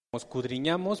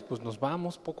escudriñamos, pues nos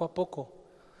vamos poco a poco.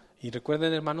 Y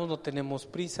recuerden, hermanos, no tenemos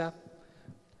prisa.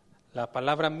 La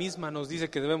palabra misma nos dice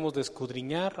que debemos de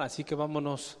escudriñar, así que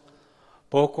vámonos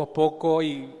poco a poco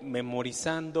y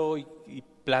memorizando y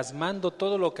plasmando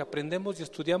todo lo que aprendemos y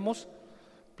estudiamos,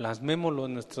 plasmémoslo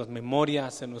en nuestras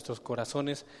memorias, en nuestros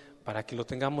corazones, para que lo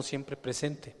tengamos siempre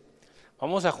presente.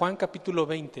 Vamos a Juan capítulo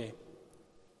 20.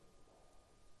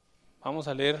 Vamos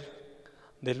a leer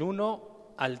del 1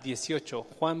 al 18,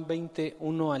 Juan 20,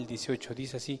 1 al 18,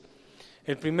 dice así: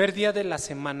 el primer día de la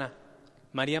semana,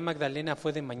 María Magdalena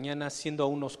fue de mañana, siendo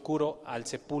aún oscuro, al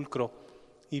sepulcro,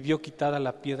 y vio quitada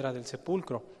la piedra del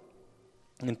sepulcro.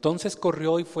 Entonces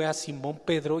corrió y fue a Simón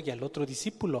Pedro y al otro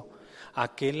discípulo,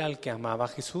 aquel al que amaba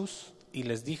Jesús, y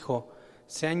les dijo: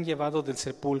 se han llevado del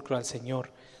sepulcro al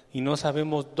Señor, y no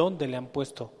sabemos dónde le han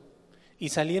puesto. Y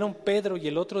salieron Pedro y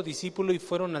el otro discípulo y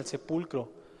fueron al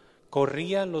sepulcro.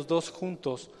 Corrían los dos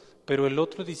juntos, pero el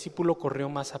otro discípulo corrió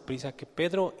más aprisa que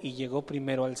Pedro y llegó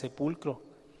primero al sepulcro.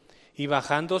 Y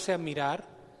bajándose a mirar,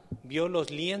 vio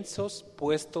los lienzos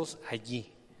puestos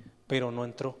allí, pero no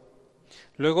entró.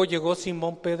 Luego llegó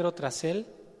Simón Pedro tras él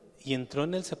y entró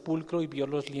en el sepulcro y vio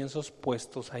los lienzos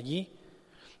puestos allí,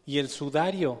 y el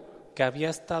sudario que había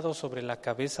estado sobre la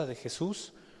cabeza de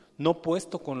Jesús, no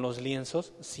puesto con los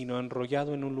lienzos, sino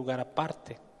enrollado en un lugar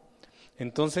aparte.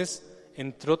 Entonces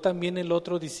entró también el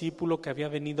otro discípulo que había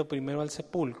venido primero al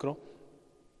sepulcro,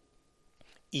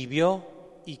 y vio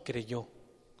y creyó,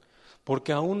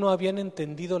 porque aún no habían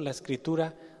entendido la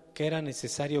escritura que era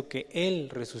necesario que él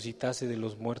resucitase de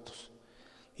los muertos.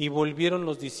 Y volvieron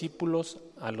los discípulos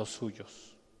a los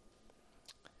suyos.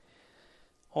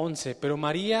 11. Pero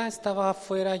María estaba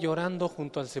afuera llorando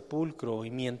junto al sepulcro, y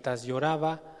mientras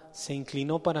lloraba se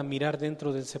inclinó para mirar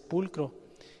dentro del sepulcro,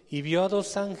 y vio a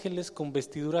dos ángeles con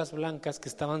vestiduras blancas que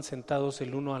estaban sentados,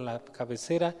 el uno a la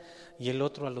cabecera y el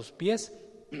otro a los pies,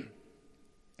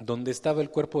 donde estaba el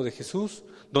cuerpo de Jesús,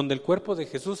 donde el cuerpo de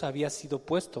Jesús había sido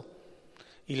puesto.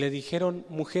 Y le dijeron: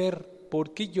 mujer,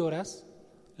 ¿por qué lloras?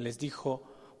 Les dijo: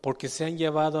 porque se han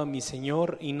llevado a mi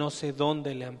Señor y no sé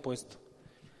dónde le han puesto.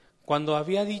 Cuando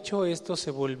había dicho esto,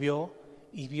 se volvió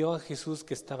y vio a Jesús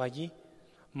que estaba allí,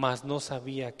 mas no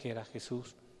sabía que era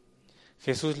Jesús.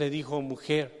 Jesús le dijo: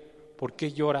 mujer, ¿por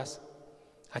qué lloras?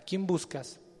 ¿A quién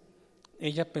buscas?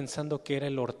 Ella, pensando que era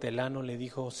el hortelano, le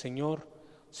dijo: Señor,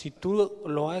 si tú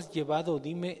lo has llevado,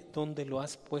 dime dónde lo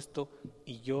has puesto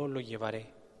y yo lo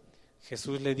llevaré.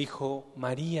 Jesús le dijo: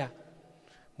 María.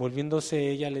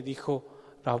 Volviéndose ella le dijo: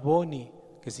 Raboni,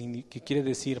 que quiere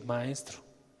decir maestro.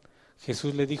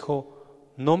 Jesús le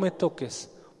dijo: no me toques,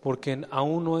 porque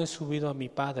aún no he subido a mi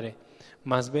Padre,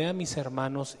 mas ve a mis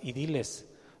hermanos y diles: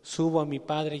 subo a mi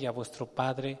Padre y a vuestro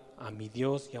Padre, a mi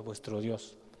Dios y a vuestro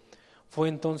Dios. Fue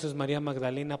entonces María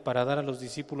Magdalena para dar a los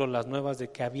discípulos las nuevas de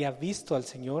que había visto al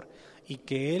Señor y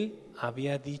que Él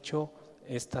había dicho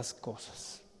estas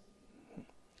cosas.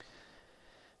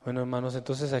 Bueno, hermanos,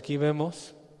 entonces aquí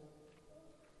vemos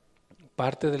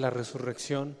parte de la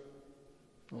resurrección,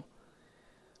 ¿no?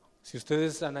 Si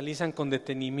ustedes analizan con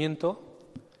detenimiento,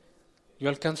 yo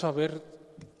alcanzo a ver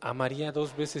a María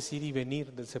 2 veces ir y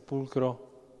venir del sepulcro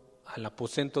al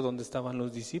aposento donde estaban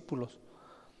los discípulos.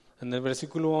 En el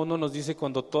versículo 1 nos dice: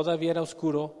 cuando todavía era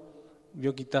oscuro,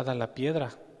 vio quitada la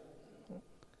piedra,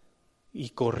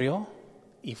 y corrió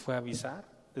y fue a avisar.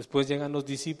 Después llegan los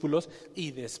discípulos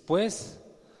y después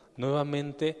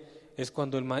nuevamente es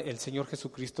cuando el Señor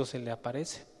Jesucristo se le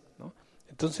aparece, ¿no?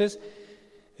 Entonces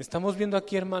estamos viendo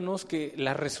aquí, hermanos, que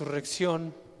la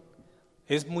resurrección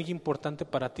es muy importante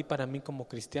para ti, para mí como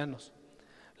cristianos.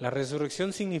 La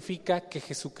resurrección significa que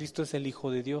Jesucristo es el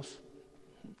Hijo de Dios.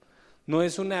 No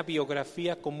es una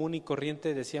biografía común y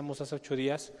corriente, decíamos hace 8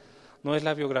 días, no es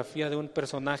la biografía de un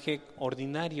personaje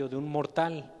ordinario, de un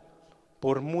mortal.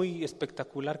 Por muy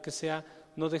espectacular que sea,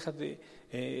 no deja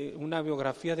de una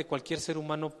biografía de cualquier ser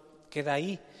humano, queda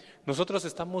ahí. Nosotros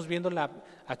estamos viendo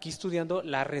aquí estudiando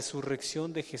la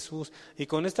resurrección de Jesús, y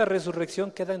con esta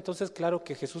resurrección queda entonces claro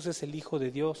que Jesús es el Hijo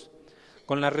de Dios.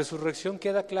 Con la resurrección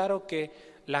queda claro que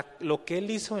lo que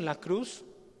Él hizo en la cruz,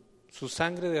 su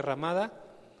sangre derramada,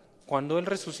 cuando Él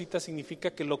resucita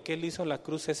significa que lo que Él hizo en la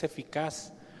cruz es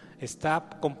eficaz,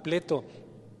 está completo,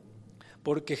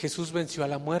 porque Jesús venció a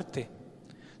la muerte.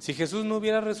 Si Jesús no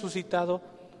hubiera resucitado,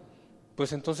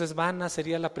 pues entonces vana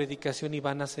sería la predicación y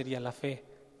vana sería la fe.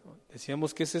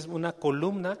 Decíamos que esa es una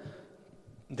columna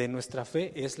de nuestra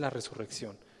fe, es la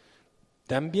resurrección.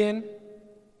 También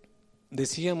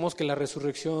decíamos que la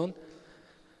resurrección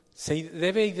se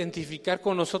debe identificar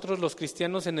con nosotros los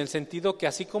cristianos en el sentido que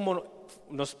así como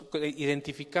nos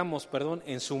identificamos,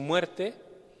 en su muerte,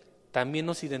 también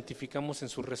nos identificamos en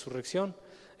su resurrección.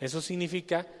 Eso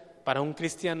significa para un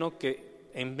cristiano que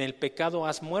en el pecado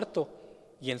has muerto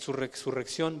y en su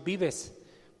resurrección vives.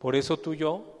 Por eso tú y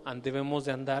yo debemos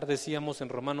de andar, decíamos en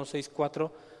Romanos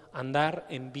 6:4, andar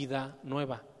en vida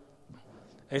nueva.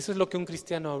 Eso es lo que un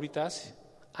cristiano ahorita hace,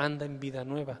 anda en vida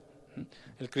nueva.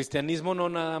 El cristianismo no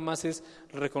nada más es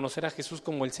reconocer a Jesús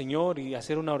como el Señor y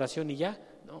hacer una oración y ya,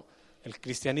 no. El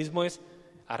cristianismo es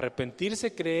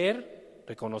arrepentirse, creer,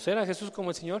 reconocer a Jesús como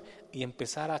el Señor y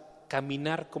empezar a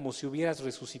caminar como si hubieras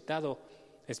resucitado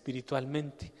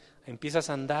espiritualmente. Empiezas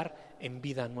a andar en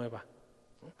vida nueva.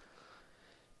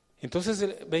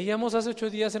 Entonces veíamos hace 8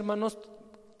 días, hermanos,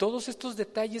 todos estos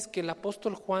detalles que el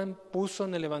apóstol Juan puso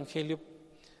en el Evangelio,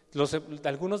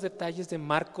 algunos detalles de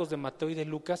Marcos, de Mateo y de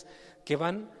Lucas que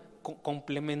van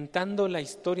complementando la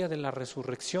historia de la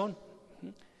resurrección.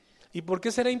 ¿Y por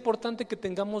qué será importante que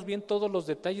tengamos bien todos los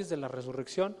detalles de la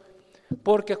resurrección?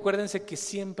 Porque acuérdense que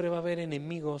siempre va a haber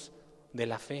enemigos de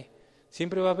la fe,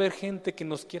 siempre va a haber gente que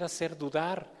nos quiera hacer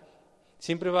dudar,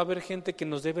 siempre va a haber gente que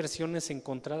nos dé versiones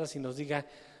encontradas y nos diga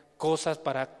cosas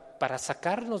para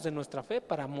sacarnos de nuestra fe,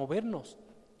 para movernos,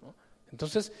 ¿no?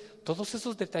 Entonces, todos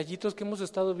esos detallitos que hemos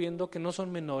estado viendo, que no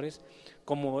son menores,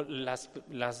 como las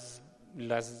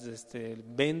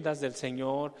vendas del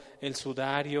Señor, el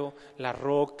sudario, la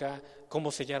roca,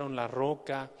 cómo sellaron la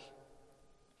roca,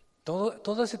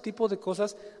 todo ese tipo de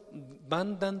cosas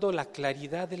van dando la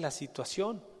claridad de la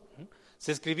situación.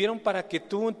 Se escribieron para que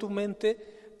tú en tu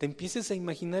mente te empieces a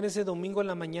imaginar ese domingo en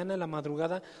la mañana, en la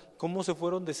madrugada, cómo se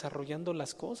fueron desarrollando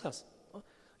las cosas, ¿no?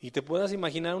 Y te puedas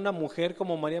imaginar una mujer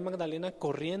como María Magdalena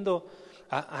corriendo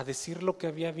a decir lo que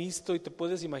había visto, y te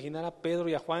puedes imaginar a Pedro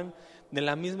y a Juan de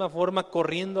la misma forma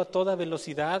corriendo a toda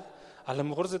velocidad. A lo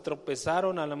mejor se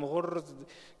tropezaron, a lo mejor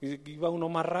iba uno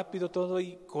más rápido, todo,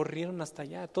 y corrieron hasta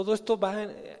allá. Todo esto va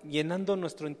llenando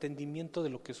nuestro entendimiento de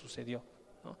lo que sucedió,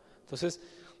 ¿no? Entonces,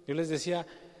 yo les decía,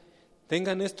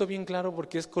 tengan esto bien claro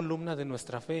porque es columna de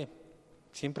nuestra fe.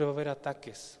 Siempre va a haber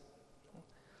ataques.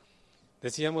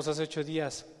 Decíamos hace 8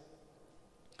 días,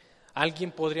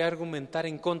 alguien podría argumentar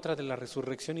en contra de la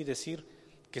resurrección y decir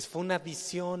que fue una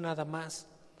visión nada más,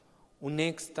 un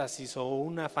éxtasis o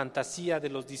una fantasía de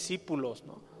los discípulos,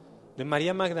 ¿no? De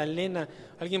María Magdalena.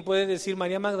 Alguien puede decir,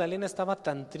 María Magdalena estaba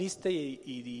tan triste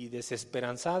y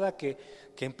desesperanzada que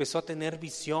empezó a tener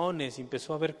visiones y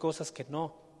empezó a ver cosas que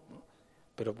no.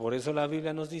 Pero por eso la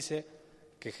Biblia nos dice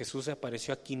que Jesús se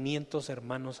apareció a 500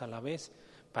 hermanos a la vez,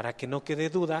 para que no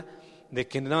quede duda de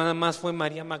que nada más fue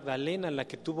María Magdalena la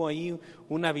que tuvo ahí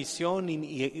una visión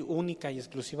y única y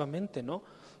exclusivamente, ¿no?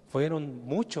 Fueron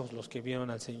muchos los que vieron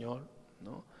al Señor,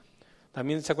 ¿no?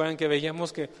 También se acuerdan que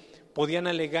veíamos que podían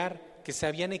alegar que se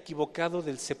habían equivocado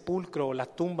del sepulcro o la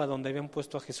tumba donde habían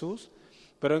puesto a Jesús.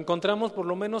 Pero encontramos por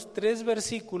lo menos 3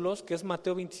 versículos, que es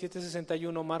Mateo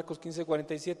 27:61, Marcos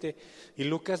 15:47 y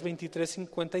Lucas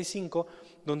 23:55,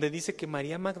 donde dice que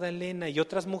María Magdalena y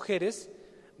otras mujeres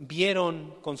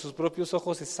vieron con sus propios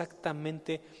ojos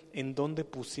exactamente en dónde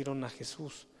pusieron a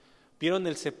Jesús. Vieron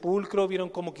el sepulcro, vieron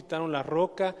cómo quitaron la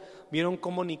roca, vieron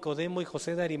cómo Nicodemo y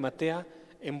José de Arimatea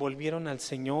envolvieron al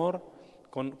Señor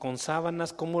con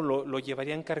sábanas, cómo lo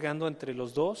llevarían cargando entre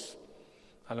los dos,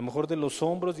 a lo mejor de los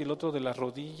hombros y el otro de las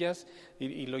rodillas,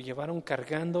 y lo llevaron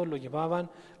cargando, lo llevaban,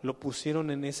 lo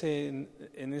pusieron en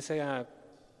esa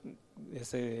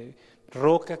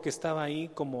roca que estaba ahí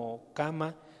como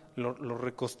cama, lo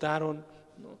recostaron,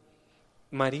 ¿no?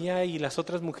 María y las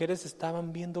otras mujeres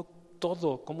estaban viendo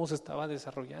todo, cómo se estaba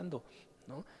desarrollando,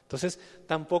 ¿no? Entonces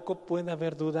tampoco puede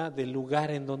haber duda del lugar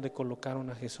en donde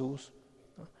colocaron a Jesús,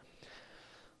 ¿no?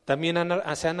 También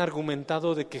se han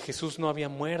argumentado de que Jesús no había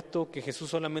muerto, que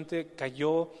Jesús solamente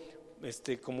cayó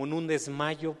como en un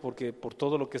desmayo por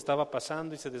todo lo que estaba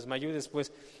pasando, y se desmayó y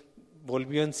después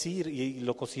volvió en sí, y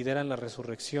lo consideran la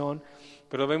resurrección.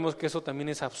 Pero vemos que eso también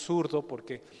es absurdo,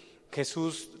 porque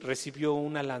Jesús recibió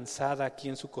una lanzada aquí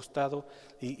en su costado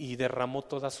y derramó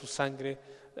toda su sangre,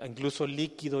 incluso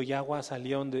líquido y agua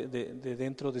salieron de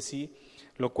dentro de sí,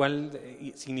 lo cual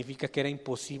significa que era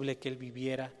imposible que él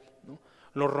viviera, ¿no?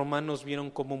 Los romanos vieron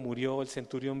cómo murió, el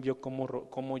centurión vio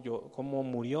cómo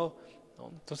murió, ¿no?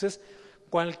 Entonces,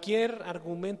 cualquier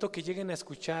argumento que lleguen a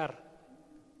escuchar,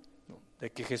 ¿no?,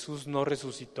 de que Jesús no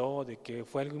resucitó, de que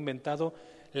fue algo inventado,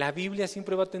 la Biblia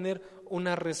siempre va a tener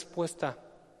una respuesta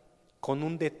con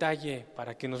un detalle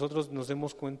para que nosotros nos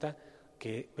demos cuenta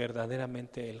que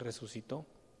verdaderamente Él resucitó.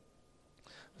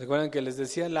 ¿Recuerdan que les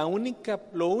decía? Lo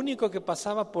único que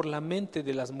pasaba por la mente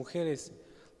de las mujeres,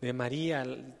 de María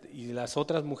y de las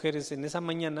otras mujeres en esa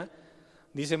mañana,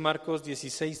 dice Marcos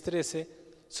 16:13,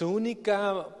 su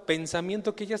único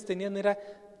pensamiento que ellas tenían era: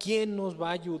 ¿quién nos va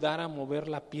a ayudar a mover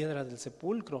la piedra del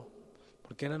sepulcro?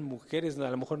 porque eran mujeres, a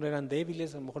lo mejor no eran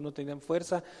débiles, a lo mejor no tenían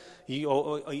fuerza,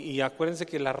 y acuérdense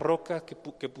que la roca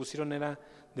que pusieron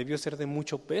debió ser de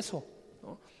mucho peso,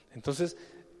 ¿no? Entonces,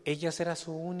 ellas era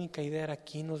su única idea, era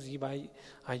quién nos iba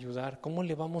a ayudar, cómo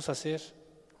le vamos a hacer,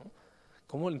 ¿no?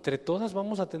 Cómo entre todas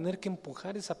vamos a tener que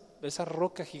empujar esa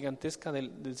roca gigantesca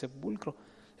del sepulcro.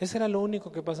 Ese era lo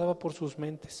único que pasaba por sus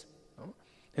mentes, ¿no?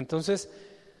 Entonces,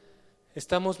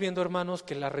 estamos viendo, hermanos,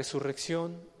 que la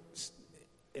resurrección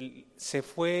se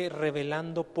fue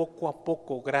revelando poco a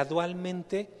poco,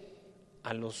 gradualmente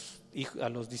a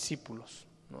los discípulos,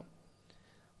 ¿no?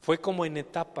 Fue como en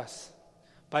etapas.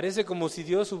 Parece como si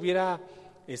Dios hubiera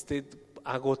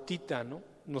a gotita, ¿no?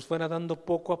 Nos fuera dando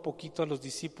poco a poquito a los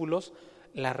discípulos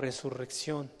la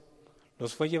resurrección.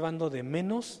 Los fue llevando de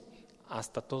menos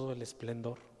hasta todo el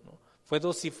esplendor, ¿no? Fue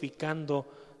dosificando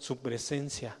su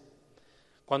presencia.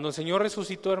 Cuando el Señor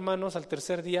resucitó, hermanos, al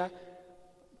tercer día,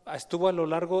 estuvo a lo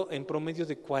largo en promedio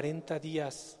de 40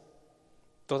 días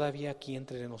todavía aquí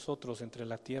entre nosotros, entre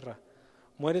la tierra.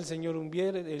 Muere el Señor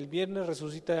el viernes,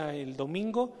 resucita el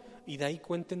domingo, y de ahí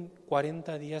cuenten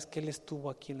 40 días que Él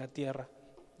estuvo aquí en la tierra.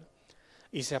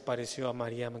 Y se apareció a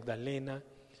María Magdalena,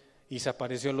 y se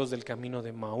apareció a los del camino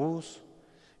de Maús,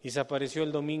 y se apareció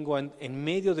el domingo en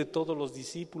medio de todos los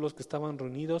discípulos que estaban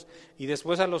reunidos, y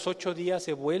después a los 8 días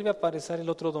se vuelve a aparecer el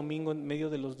otro domingo en medio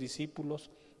de los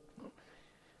discípulos.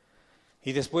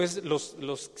 Y después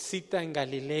los cita en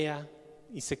Galilea,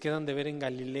 y se quedan de ver en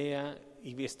Galilea,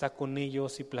 y está con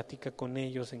ellos y platica con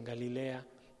ellos en Galilea,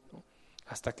 ¿no?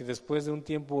 Hasta que después de un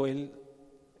tiempo Él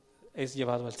es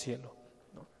llevado al cielo,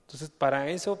 ¿no? Entonces, para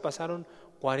eso pasaron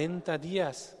 40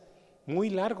 días, muy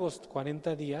largos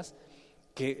 40 días,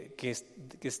 que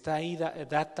está ahí,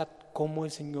 data cómo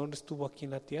el Señor estuvo aquí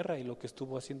en la tierra y lo que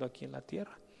estuvo haciendo aquí en la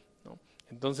tierra, ¿no?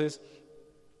 Entonces,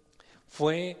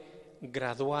 fue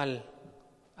gradual.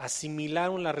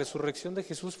 Asimilaron la resurrección de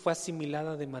Jesús, fue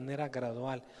asimilada de manera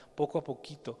gradual, poco a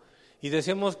poquito. Y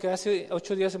decíamos que hace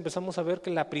 8 días empezamos a ver que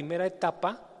la primera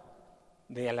etapa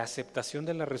de la aceptación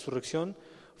de la resurrección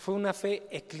fue una fe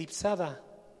eclipsada.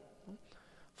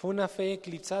 Fue una fe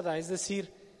eclipsada, es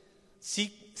decir,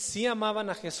 sí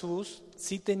amaban a Jesús,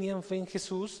 sí tenían fe en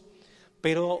Jesús,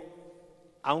 pero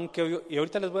y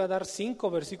ahorita les voy a dar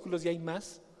 5 versículos y hay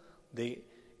más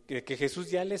de que Jesús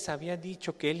ya les había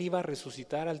dicho que Él iba a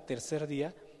resucitar al tercer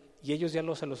día, y ellos ya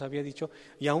se los había dicho,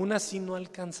 y aún así no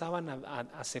alcanzaban a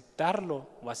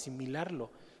aceptarlo o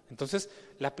asimilarlo. Entonces,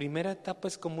 la primera etapa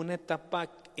es como una etapa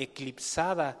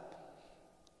eclipsada,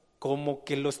 como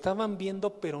que lo estaban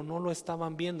viendo pero no lo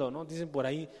estaban viendo, ¿no? Dicen por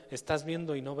ahí, estás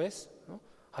viendo y no ves, ¿no?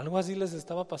 Algo así les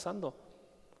estaba pasando,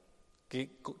 que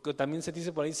también se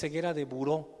dice por ahí ceguera de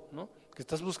buró, ¿no? Que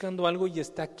estás buscando algo y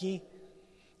está aquí.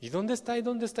 ¿Y dónde está? ¿Y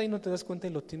dónde está? Y no te das cuenta y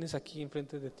lo tienes aquí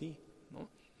enfrente de ti, ¿no?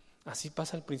 Así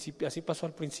pasó al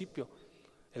principio.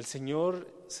 El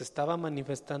Señor se estaba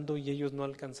manifestando y ellos no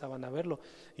alcanzaban a verlo.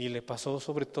 Y le pasó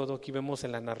sobre todo, aquí vemos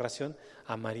en la narración,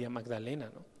 a María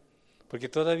Magdalena, ¿no? Porque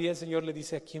todavía el Señor le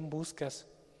dice, ¿a quién buscas?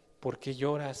 ¿Por qué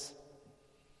lloras?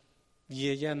 Y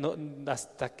ella no,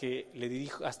 hasta que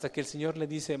el Señor le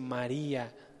dice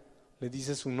María, le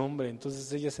dice su nombre,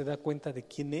 entonces ella se da cuenta de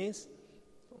quién es.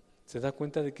 Se da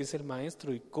cuenta de que es el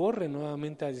maestro y corre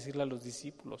nuevamente a decirle a los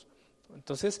discípulos.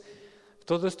 Entonces,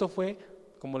 todo esto fue,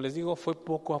 como les digo, fue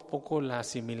poco a poco la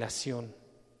asimilación.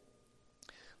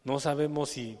 No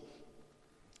sabemos si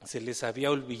se les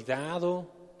había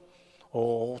olvidado,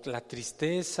 o la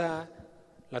tristeza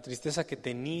que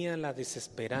tenían, la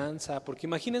desesperanza, porque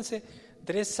imagínense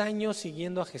 3 años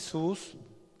siguiendo a Jesús,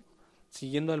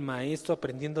 siguiendo al maestro,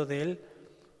 aprendiendo de Él,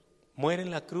 muere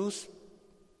en la cruz.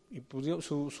 Y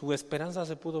su esperanza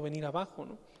se pudo venir abajo,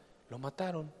 ¿no? Lo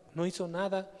mataron, no hizo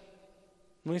nada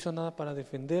para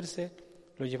defenderse,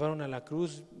 lo llevaron a la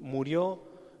cruz, murió.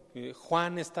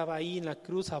 Juan estaba ahí en la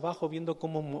cruz abajo viendo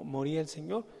cómo moría el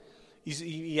Señor,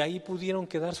 y ahí pudieron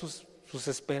quedar sus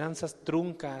esperanzas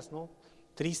truncas, ¿no?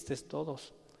 Tristes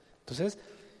todos. Entonces,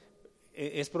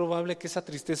 es probable que esa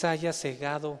tristeza haya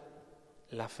cegado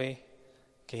la fe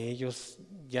que ellos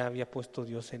ya había puesto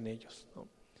Dios en ellos, ¿no?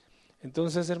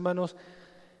 Entonces, hermanos,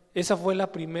 esa fue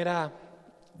la primera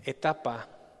etapa,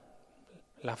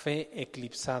 la fe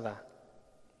eclipsada.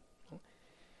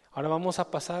 Ahora vamos a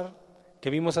pasar,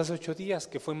 que vimos hace 8 días,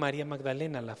 que fue María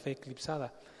Magdalena, la fe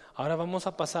eclipsada. Ahora vamos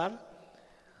a pasar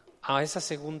a esa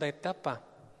segunda etapa,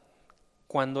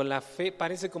 cuando la fe,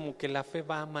 parece como que la fe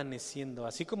va amaneciendo,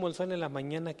 así como el sol en la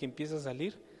mañana que empieza a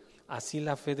salir, así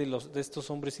la fe de estos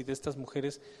hombres y de estas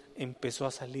mujeres empezó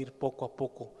a salir poco a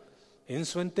poco, en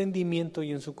su entendimiento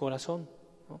y en su corazón,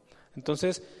 ¿no?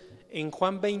 Entonces, en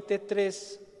Juan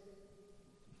 23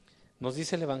 nos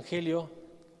dice el Evangelio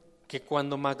que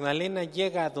cuando Magdalena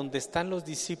llega a donde están los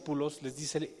discípulos, les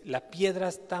dice, la piedra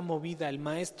está movida, el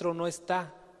maestro no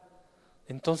está.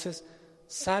 Entonces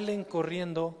salen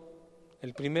corriendo,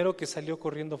 el primero que salió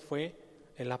corriendo fue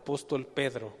el apóstol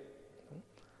Pedro.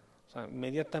 O sea,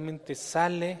 inmediatamente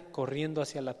sale corriendo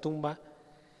hacia la tumba,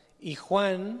 y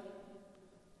Juan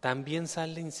también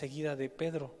sale enseguida de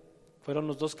Pedro. Fueron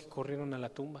los dos que corrieron a la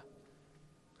tumba.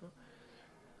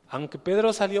 Aunque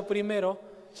Pedro salió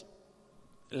primero,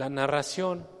 la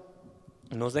narración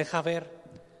nos deja ver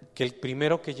que el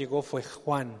primero que llegó fue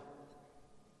Juan.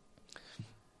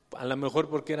 A lo mejor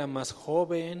porque era más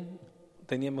joven,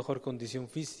 tenía mejor condición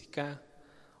física,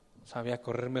 sabía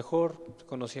correr mejor,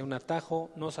 conocía un atajo,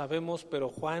 no sabemos, pero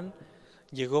Juan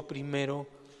llegó primero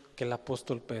que el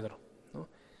apóstol Pedro, ¿no?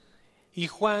 Y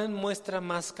Juan muestra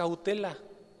más cautela,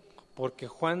 porque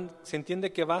Juan se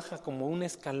entiende que baja como un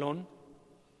escalón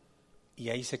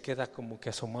y ahí se queda como que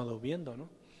asomado viendo,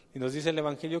 ¿no? Y nos dice el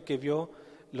Evangelio que vio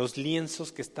los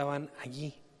lienzos que estaban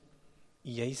allí,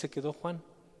 y ahí se quedó Juan,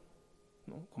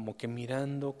 ¿no? Como que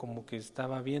mirando, como que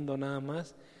estaba viendo nada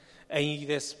más. Y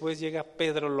después llega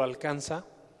Pedro, lo alcanza,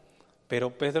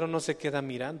 pero Pedro no se queda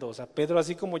mirando. O sea, Pedro,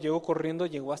 así como llegó corriendo,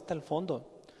 llegó hasta el fondo,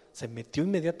 se metió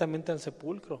inmediatamente al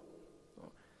sepulcro,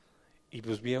 ¿no? Y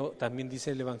pues vio, también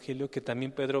dice el Evangelio que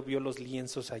también Pedro vio los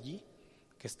lienzos allí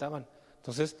que estaban.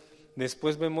 Entonces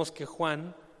después vemos que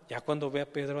Juan, ya cuando ve a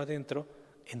Pedro adentro,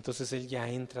 entonces él ya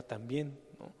entra también,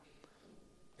 ¿no?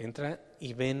 Entra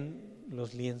y ven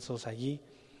los lienzos allí,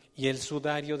 y el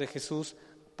sudario de Jesús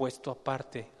puesto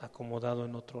aparte, acomodado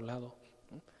en otro lado,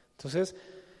 ¿no? Entonces,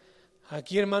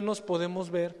 aquí, hermanos, podemos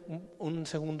ver un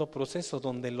segundo proceso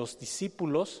donde los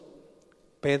discípulos,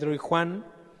 Pedro y Juan,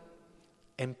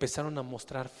 empezaron a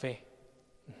mostrar fe.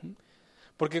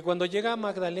 Porque cuando llega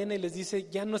Magdalena y les dice,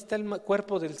 ya no está el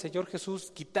cuerpo del Señor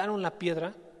Jesús, quitaron la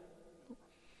piedra,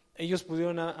 ellos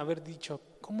pudieron haber dicho,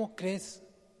 ¿cómo crees?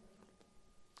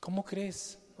 ¿Cómo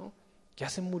crees? ¿No? Ya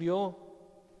se murió,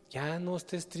 ya no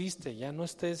estés triste, ya no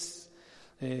estés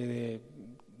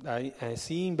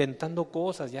así inventando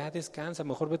cosas, ya descansa,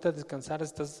 mejor vete a descansar,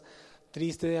 estás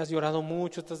triste, has llorado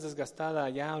mucho, estás desgastada,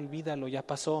 ya olvídalo, ya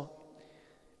pasó.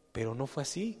 Pero no fue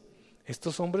así.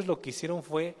 Estos hombres lo que hicieron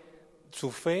fue,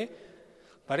 su fe,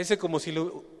 parece como si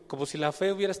la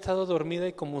fe hubiera estado dormida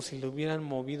y como si lo hubieran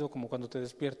movido, como cuando te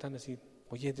despiertan, así,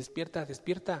 oye, despierta,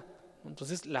 despierta.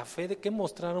 Entonces, la fe de que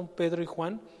mostraron Pedro y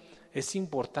Juan es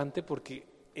importante, porque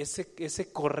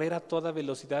ese correr a toda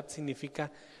velocidad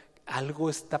significa algo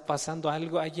está pasando,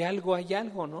 hay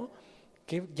algo, ¿no?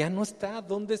 Que ya no está,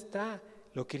 ¿dónde está?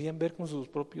 Lo querían ver con sus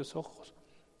propios ojos.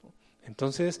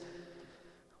 Entonces,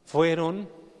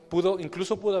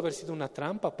 incluso pudo haber sido una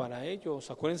trampa para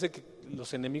ellos. Acuérdense que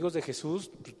los enemigos de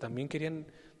Jesús también querían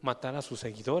matar a sus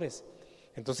seguidores.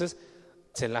 Entonces,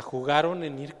 se la jugaron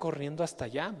en ir corriendo hasta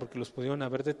allá, porque los pudieron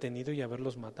haber detenido y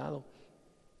haberlos matado.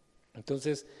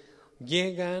 Entonces,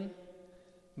 llegan,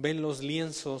 ven los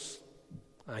lienzos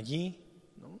allí,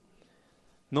 ¿no?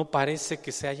 No parece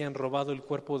que se hayan robado el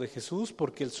cuerpo de Jesús,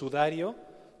 porque el sudario,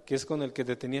 que es con el que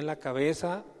detenían la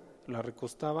cabeza, la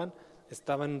recostaban,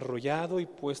 estaba enrollado y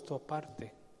puesto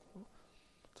aparte, ¿no?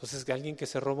 Entonces, que alguien que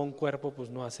se roba un cuerpo, pues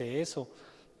no hace eso.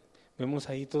 Vemos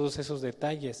ahí todos esos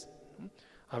detalles, ¿no?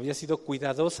 Había sido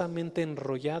cuidadosamente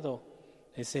enrollado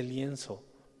ese lienzo,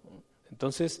 ¿no?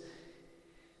 Entonces,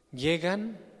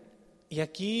 llegan, y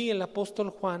aquí el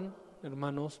apóstol Juan,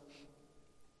 hermanos,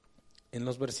 en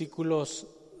los versículos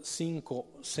 5,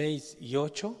 6 y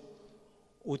 8,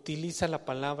 utiliza la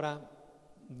palabra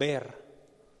ver,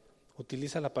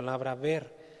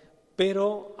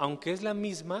 pero aunque es la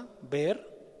misma,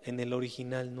 ver en el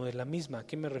original no es la misma. ¿A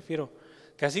qué me refiero?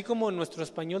 Que así como en nuestro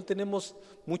español tenemos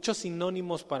muchos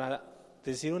sinónimos para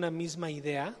decir una misma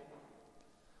idea,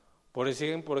 por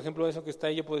ejemplo, eso que está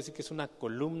ahí, yo puedo decir que es una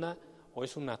columna, o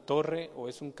es una torre, o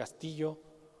es un castillo,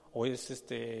 o es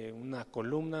una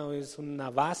columna, o es una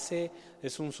base,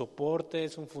 es un soporte,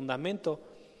 es un fundamento.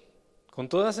 Con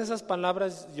todas esas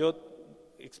palabras yo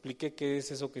expliqué qué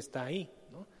es eso que está ahí,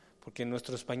 ¿no? Porque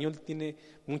nuestro español tiene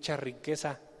mucha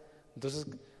riqueza, entonces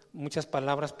muchas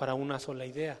palabras para una sola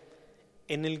idea.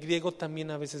 En el griego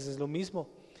también a veces es lo mismo,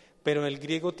 pero el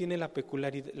griego tiene la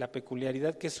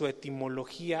peculiaridad que su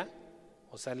etimología,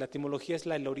 o sea, la etimología es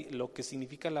lo que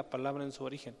significa la palabra en su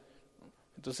origen.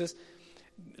 Entonces,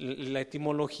 la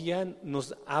etimología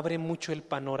nos abre mucho el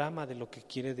panorama de lo que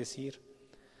quiere decir.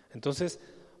 Entonces,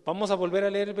 vamos a volver a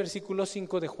leer el versículo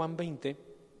 5 de Juan 20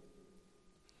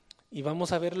 y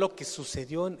vamos a ver lo que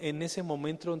sucedió en ese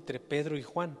momento entre Pedro y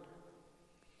Juan.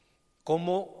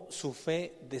 Cómo su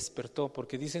fe despertó,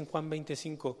 porque dice en Juan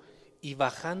 25, y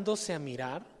bajándose a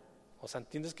mirar, o sea,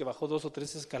 entiendes que bajó 2 o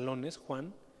 3 escalones,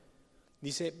 Juan,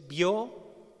 dice, vio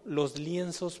los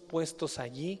lienzos puestos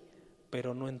allí,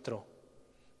 pero no entró.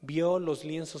 Vio los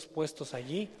lienzos puestos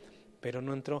allí, pero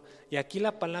no entró. Y aquí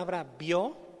la palabra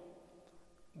vio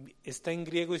está en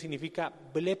griego y significa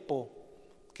blepo,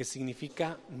 que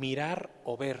significa mirar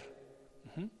o ver.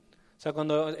 O sea,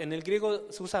 cuando en el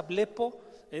griego se usa blepo,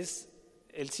 es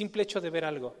el simple hecho de ver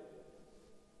algo.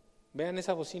 Vean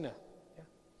esa bocina,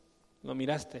 lo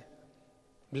miraste,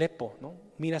 blepo, ¿no?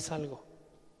 Miras algo,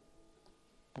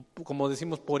 como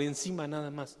decimos, por encima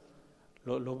nada más,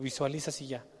 lo visualizas y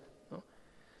ya, ¿no?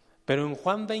 Pero en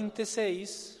Juan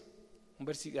 26,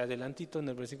 adelantito, en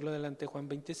el versículo adelante, Juan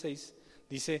 26,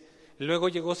 dice, luego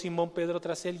llegó Simón Pedro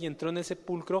tras él y entró en el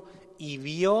sepulcro y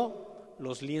vio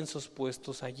los lienzos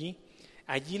puestos allí.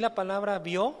 Allí la palabra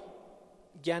vio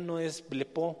ya no es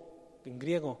blepo en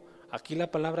griego, aquí la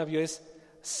palabra vio es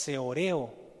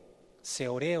seoreo.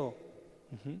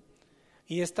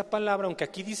 Y esta palabra, aunque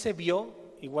aquí dice vio,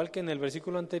 igual que en el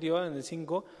versículo anterior, en el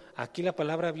 5, aquí la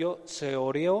palabra vio,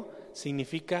 seoreo,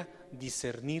 significa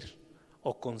discernir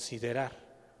o considerar.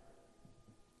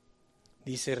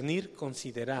 Discernir,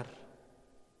 considerar.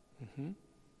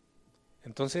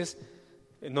 Entonces,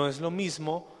 no es lo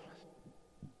mismo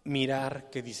mirar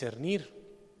que discernir.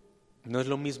 No es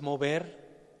lo mismo ver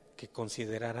que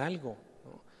considerar algo,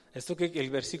 ¿no? Esto que el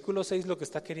versículo 6 lo que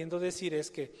está queriendo decir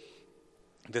es que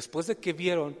después de que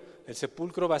vieron el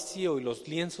sepulcro vacío y los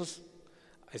lienzos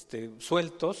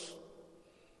sueltos,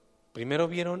 primero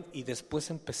vieron y después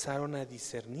empezaron a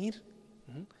discernir,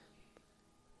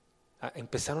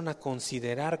 empezaron a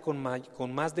considerar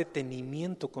con más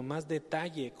detenimiento, con más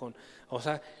detalle, o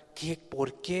sea,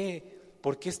 ¿por qué?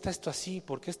 ¿Por qué está esto así?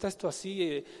 ¿Por qué está esto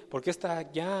así? ¿Por qué está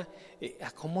allá?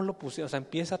 ¿Cómo lo puse? O sea,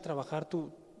 empieza a trabajar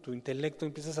tu intelecto,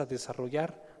 empiezas a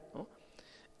desarrollar, ¿no?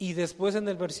 Y después en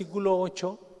el versículo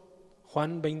 8,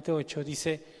 Juan 28,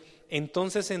 dice,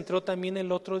 entonces entró también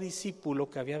el otro discípulo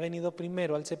que había venido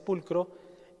primero al sepulcro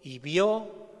y vio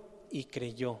y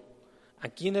creyó.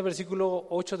 Aquí en el versículo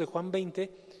 8 de Juan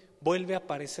 20 vuelve a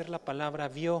aparecer la palabra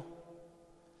vio.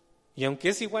 Y aunque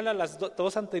es igual a las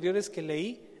dos anteriores que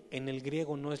leí, en el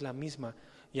griego no es la misma.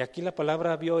 Y aquí la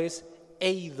palabra vio es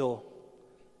eido,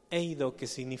 que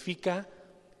significa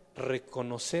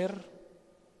reconocer,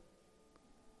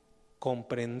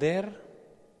 comprender,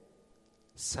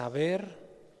 saber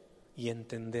y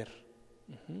entender.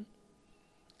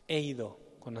 Eido,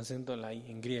 con acento en la I,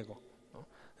 en griego, ¿no?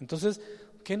 Entonces,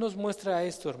 ¿qué nos muestra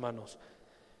esto, hermanos?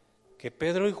 Que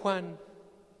Pedro y Juan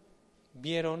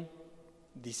vieron,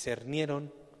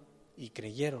 discernieron y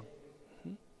creyeron.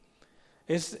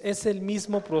 Es el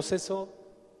mismo proceso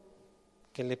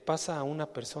que le pasa a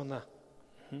una persona.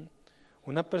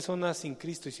 Una persona sin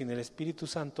Cristo y sin el Espíritu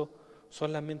Santo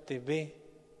solamente ve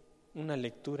una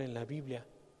lectura en la Biblia.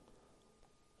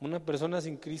 Una persona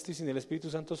sin Cristo y sin el Espíritu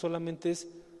Santo solamente es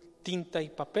tinta y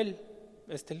papel,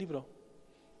 este libro.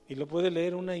 Y lo puede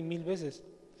leer 1 y 1000 veces.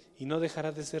 Y no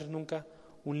dejará de ser nunca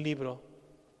un libro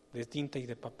de tinta y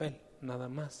de papel, nada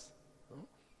más.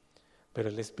 Pero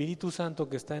el Espíritu Santo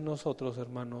que está en nosotros,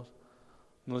 hermanos,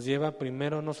 nos lleva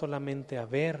primero no solamente a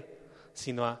ver,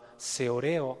 sino a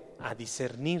seoreo, a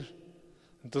discernir.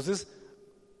 Entonces,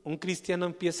 un cristiano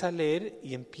empieza a leer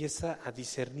y empieza a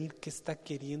discernir qué está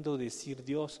queriendo decir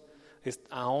Dios.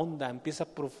 Ahonda, empieza a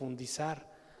profundizar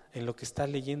en lo que está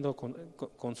leyendo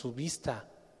con su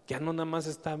vista. Ya no nada más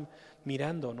está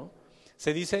mirando, ¿no?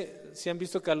 Se dice, si han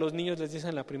visto que a los niños les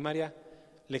dicen en la primaria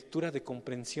lectura de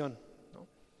comprensión, ¿no?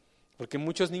 Porque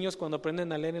muchos niños cuando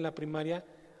aprenden a leer en la primaria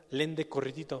leen de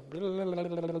corridito,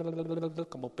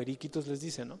 como periquitos les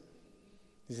dicen, ¿no?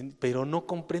 Dicen, pero no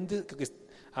comprende,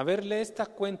 a ver, lee esta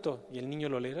cuento, y el niño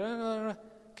lo lee,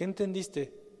 ¿qué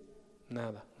entendiste?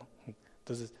 Nada, ¿no?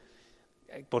 Entonces,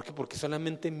 ¿por qué? Porque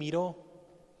solamente miró,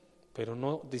 pero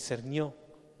no discernió,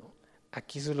 ¿no?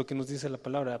 Aquí eso es lo que nos dice la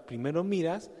palabra, primero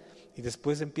miras y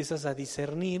después empiezas a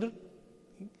discernir,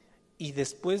 ¿sí? Y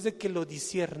después de que lo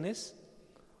disciernes,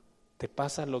 te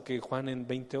pasa lo que Juan en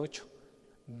 28,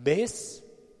 ves,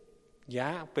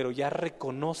 ya, pero ya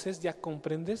reconoces, ya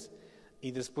comprendes,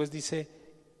 y después dice,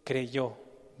 creyó,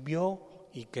 vio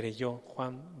y creyó,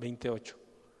 Juan 28.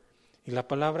 Y la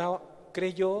palabra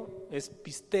creyó es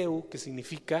pisteu, que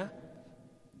significa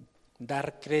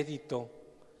dar crédito,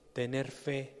 tener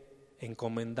fe,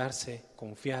 encomendarse,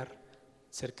 confiar,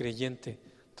 ser creyente.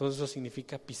 Todo eso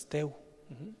significa pisteu.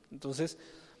 Entonces,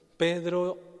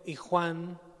 Pedro y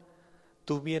Juan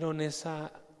tuvieron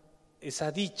esa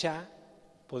dicha,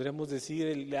 podríamos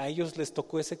decir, a ellos les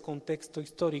tocó ese contexto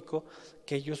histórico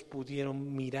que ellos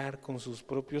pudieron mirar con sus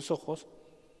propios ojos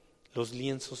los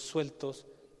lienzos sueltos,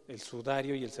 el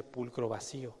sudario y el sepulcro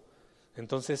vacío.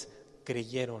 Entonces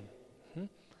creyeron.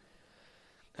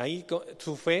 Ahí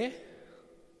su fe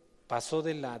pasó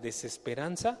de la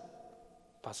desesperanza,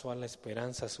 pasó a la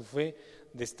esperanza. Su fe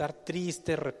de estar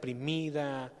triste,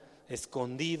 reprimida,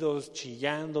 escondidos,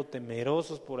 chillando,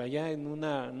 temerosos por allá en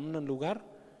un lugar,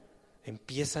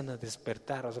 empiezan a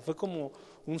despertar. O sea, fue como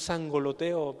un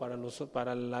sangoloteo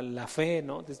para la fe,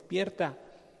 ¿no? Despierta,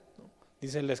 ¿no?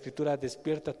 Dice en la Escritura,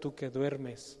 despierta tú que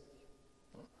duermes,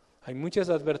 ¿no? Hay muchas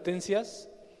advertencias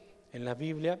en la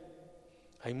Biblia,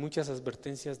 hay muchas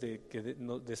advertencias de que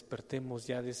nos despertemos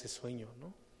ya de ese sueño,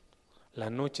 ¿no? La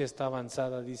noche está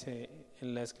avanzada, dice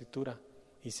en la Escritura,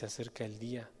 y se acerca el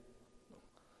día.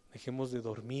 Dejemos de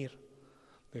dormir,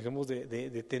 dejemos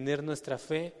de tener nuestra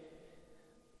fe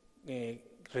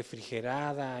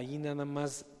refrigerada, ahí nada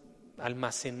más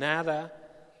almacenada,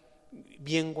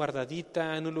 bien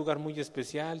guardadita en un lugar muy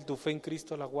especial. Tu fe en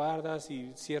Cristo la guardas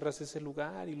y cierras ese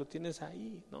lugar y lo tienes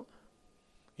ahí, ¿no?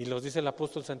 Y los dice el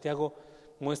apóstol Santiago,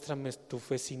 muéstrame tu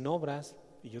fe sin obras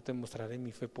y yo te mostraré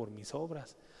mi fe por mis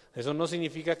obras. Eso no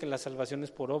significa que la salvación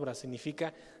es por obras,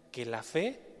 significa que la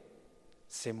fe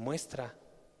se muestra,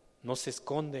 no se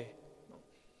esconde.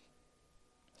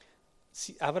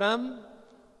 Si Abraham,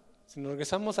 si nos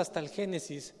regresamos hasta el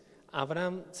Génesis,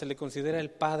 Abraham se le considera el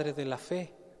padre de la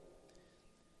fe.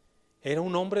 ¿Era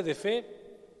un hombre de fe?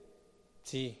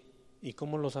 Sí. ¿Y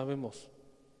cómo lo sabemos?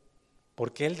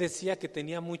 ¿Porque él decía que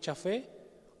tenía mucha fe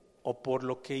o por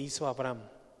lo que hizo Abraham?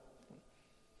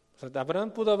 O sea,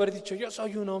 Abraham pudo haber dicho, yo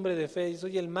soy un hombre de fe,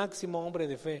 soy el máximo hombre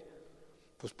de fe.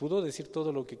 Pues pudo decir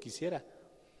todo lo que quisiera.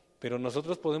 Pero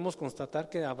nosotros podemos constatar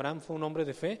que Abraham fue un hombre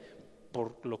de fe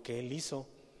por lo que él hizo.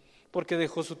 Porque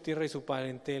dejó su tierra y su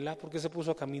parentela, porque se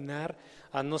puso a caminar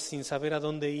sin saber a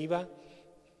dónde iba,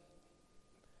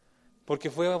 porque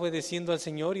fue obedeciendo al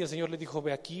Señor y el Señor le dijo,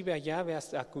 ve aquí, ve allá, ve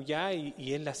hasta acullá,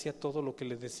 y él hacía todo lo que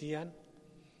le decían.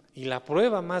 Y la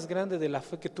prueba más grande de la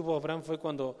fe que tuvo Abraham fue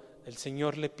cuando el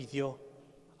Señor le pidió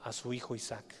a su hijo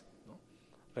Isaac, ¿no?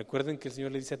 Recuerden que el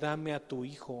Señor le dice, dame a tu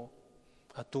hijo,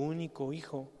 a tu único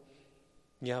hijo.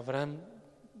 Y Abraham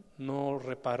no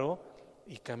reparó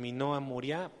y caminó a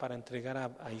Moriah para entregar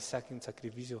a Isaac en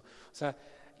sacrificio. O sea,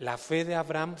 la fe de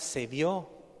Abraham se vio,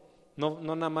 no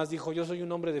nada más dijo yo soy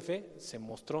un hombre de fe, se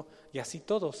mostró, y así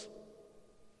todos.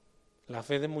 La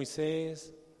fe de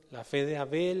Moisés, la fe de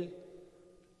Abel,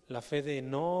 la fe de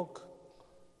Enoc,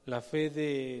 la fe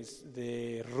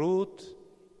de Ruth,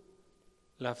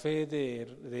 la fe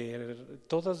de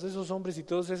todos esos hombres y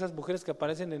todas esas mujeres que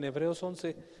aparecen en Hebreos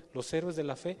 11, los héroes de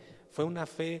la fe, fue una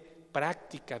fe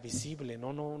práctica, visible,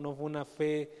 no fue una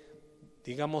fe,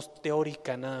 digamos,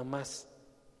 teórica nada más.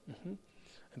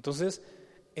 Entonces,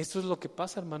 esto es lo que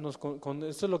pasa, hermanos,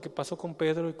 esto es lo que pasó con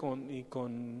Pedro y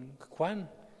con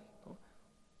Juan, ¿no?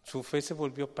 Su fe se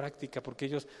volvió práctica porque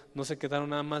ellos no se quedaron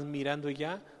nada más mirando y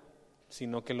ya,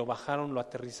 sino que lo bajaron, lo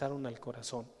aterrizaron al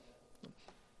corazón.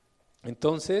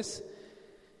 Entonces,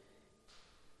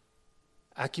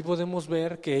 aquí podemos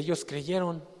ver que ellos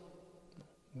creyeron.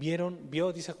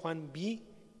 Vio, dice Juan, vi,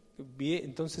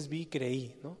 entonces vi y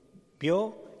creí, ¿no?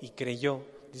 Vio y creyó,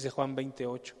 dice Juan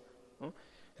 28, ¿no?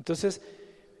 Entonces,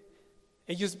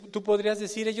 tú podrías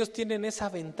decir, ellos tienen esa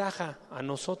ventaja a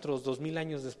nosotros 2000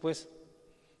 años después,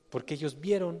 porque ellos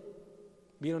vieron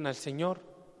al Señor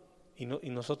y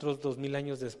nosotros 2000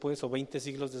 años después o 20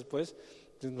 siglos después,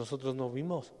 nosotros no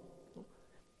vimos, ¿no?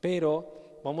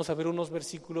 Pero vamos a ver unos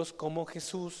versículos como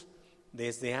Jesús,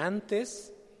 desde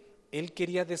antes, Él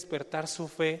quería despertar su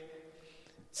fe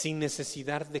sin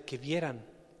necesidad de que vieran.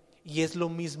 Y es lo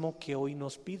mismo que hoy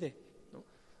nos pide, ¿no?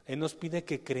 Él nos pide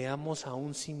que creamos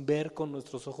aún sin ver con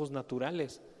nuestros ojos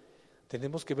naturales.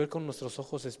 Tenemos que ver con nuestros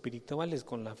ojos espirituales,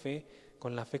 con la fe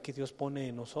que Dios pone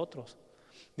en nosotros.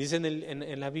 Dice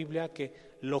en la Biblia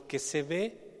que lo que se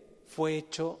ve fue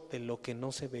hecho de lo que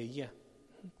no se veía.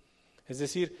 Es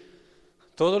decir,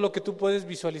 todo lo que tú puedes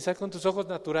visualizar con tus ojos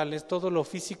naturales, todo lo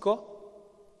físico,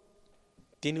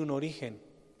 tiene un origen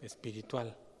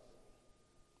espiritual.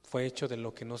 Fue hecho de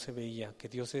lo que no se veía, que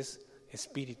Dios es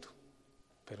espíritu,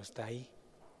 pero está ahí.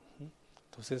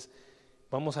 Entonces,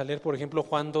 vamos a leer, por ejemplo,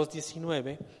 Juan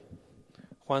 2:19,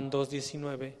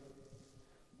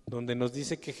 donde nos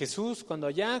dice que Jesús, cuando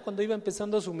iba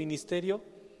empezando su ministerio,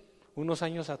 unos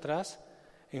años atrás,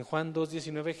 en Juan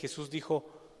 2:19, Jesús dijo,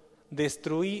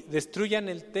 destruyan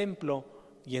el templo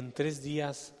y en 3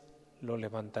 días lo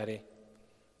levantaré.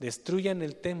 Destruyan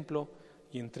el templo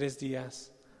y en 3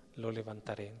 días lo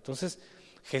levantaré. Entonces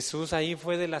Jesús ahí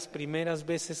fue de las primeras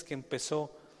veces que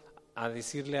empezó a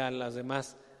decirle a las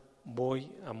demás,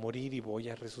 voy a morir y voy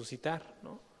a resucitar,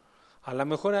 ¿no? A lo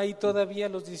mejor ahí todavía a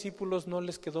los discípulos no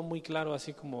les quedó muy claro,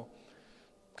 así como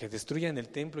que destruyan el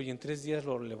templo y en 3 días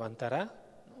lo levantará,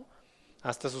 ¿no?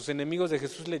 Hasta sus enemigos de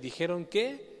Jesús le dijeron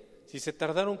que si se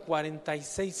tardaron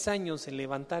 46 años en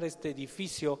levantar este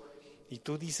edificio y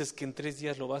tú dices que en 3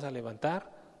 días lo vas a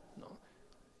levantar, ¿no?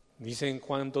 Dice en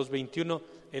Juan 2:21,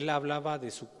 él hablaba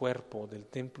de su cuerpo, del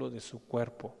templo de su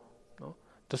cuerpo, ¿no?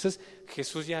 Entonces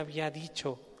Jesús ya había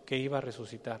dicho que iba a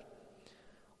resucitar.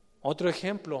 Otro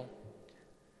ejemplo,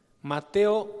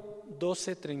 Mateo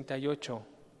 12:38.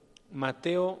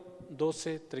 Mateo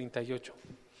 12:38.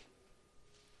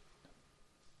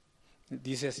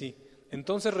 Dice así: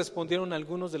 entonces respondieron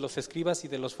algunos de los escribas y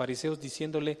de los fariseos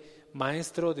diciéndole: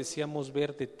 Maestro, deseamos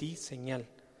ver de ti señal.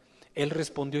 Él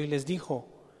respondió y les dijo: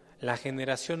 la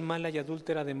generación mala y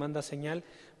adúltera demanda señal,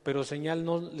 pero señal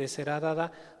no le será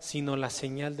dada sino la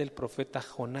señal del profeta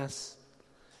Jonás.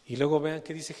 Y luego vean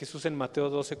qué dice Jesús en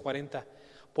Mateo 12:40: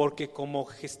 porque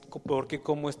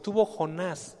como estuvo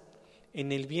Jonás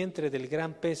en el vientre del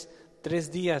gran pez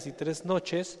 3 días y 3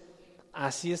 noches,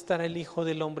 así estará el Hijo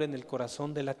del Hombre en el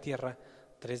corazón de la tierra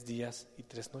 3 días y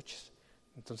 3 noches.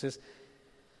 Entonces,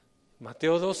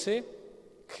 Mateo 12,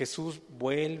 Jesús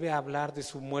vuelve a hablar de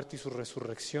su muerte y su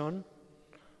resurrección,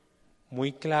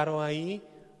 muy claro ahí,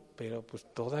 pero pues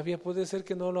todavía puede ser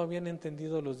que no lo habían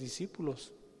entendido los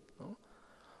discípulos, ¿no?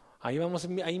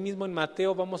 Ahí mismo en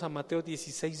Mateo, vamos a Mateo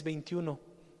 16:21,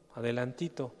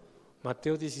 adelantito.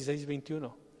 Mateo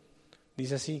 16:21,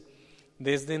 dice así: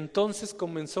 desde entonces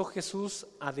comenzó Jesús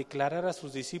a declarar a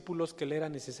sus discípulos que le era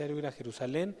necesario ir a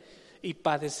Jerusalén y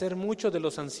padecer mucho de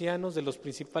los ancianos, de los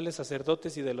principales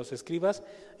sacerdotes y de los escribas,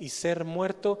 y ser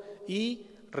muerto y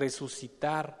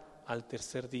resucitar al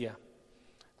tercer día.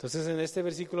 Entonces en este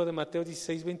versículo de Mateo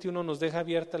 16:21 nos deja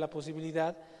abierta la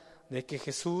posibilidad de que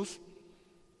Jesús,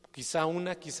 quizá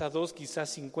 1, quizá 2, quizá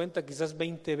 50, quizás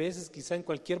 20 veces, quizá en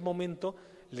cualquier momento,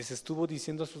 les estuvo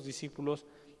diciendo a sus discípulos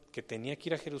que tenía que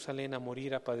ir a Jerusalén a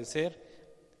morir, a padecer,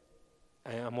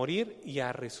 a morir y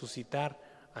a resucitar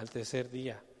al tercer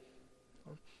día.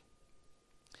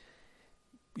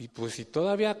 Y pues si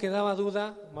todavía quedaba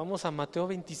duda, vamos a Mateo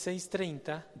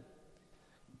 26:30,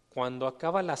 cuando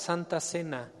acaba la Santa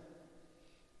Cena.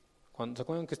 Cuando se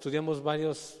acuerdan que estudiamos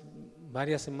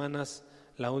varias semanas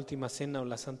la última cena o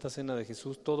la Santa Cena de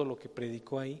Jesús, todo lo que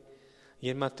predicó ahí. Y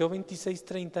en Mateo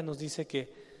 26:30 nos dice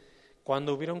que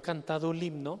cuando hubieron cantado el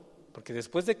himno, porque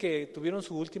después de que tuvieron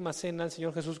su última cena el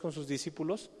Señor Jesús con sus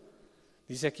discípulos,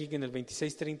 dice aquí que en el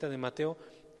 26:30 de Mateo,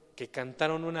 que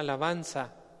cantaron una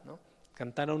alabanza, ¿no?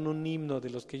 Cantaron un himno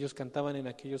de los que ellos cantaban en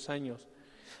aquellos años,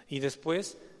 y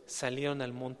después salieron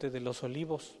al monte de los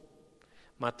olivos.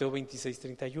 Mateo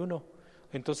 26:31.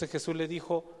 Entonces Jesús le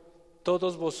dijo: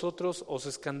 todos vosotros os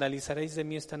escandalizaréis de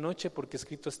mí esta noche, porque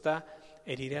escrito está: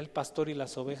 heriré al pastor y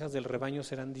las ovejas del rebaño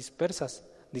serán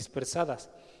dispersadas.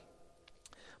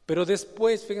 Pero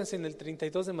después, fíjense en el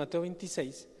 32 de Mateo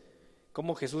 26,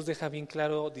 cómo Jesús deja bien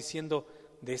claro diciendo: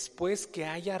 después que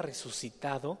haya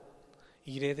resucitado,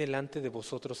 iré delante de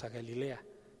vosotros a Galilea,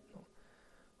 ¿no?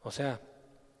 O sea,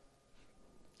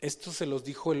 esto se los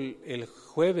dijo el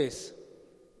jueves.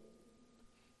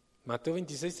 Mateo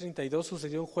 26:32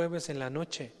 sucedió un jueves en la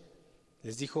noche.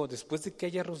 Les dijo: después de que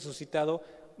haya resucitado,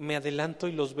 me adelanto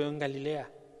y los veo en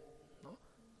Galilea, ¿no?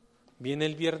 Viene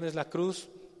el viernes la cruz,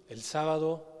 el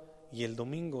sábado y el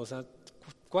domingo, o sea,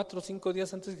 4 o 5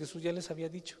 días antes Jesús ya les había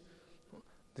dicho, ¿no?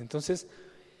 Entonces,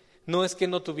 no es que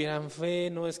no tuvieran fe,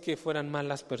 no es que fueran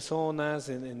malas personas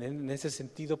en ese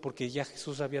sentido, porque ya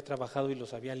Jesús había trabajado y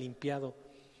los había limpiado,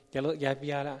 ya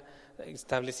había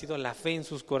establecido la fe en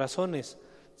sus corazones,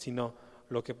 sino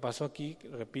lo que pasó aquí,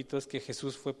 repito, es que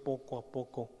Jesús fue poco a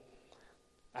poco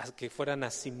a que fueran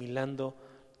asimilando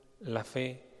la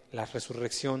fe, la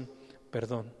resurrección,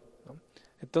 ¿no?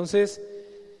 Entonces,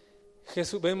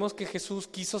 vemos que Jesús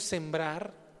quiso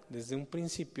sembrar desde un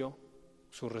principio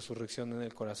su resurrección en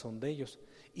el corazón de ellos,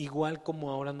 igual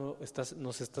como ahora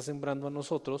nos está sembrando a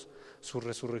nosotros su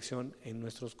resurrección en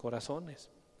nuestros corazones,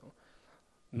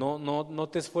 ¿no? No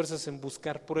te esfuerces en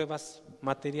buscar pruebas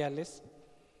materiales,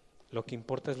 lo que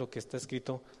importa es lo que está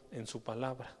escrito en su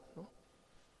palabra, ¿no?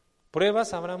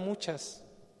 Pruebas habrá muchas,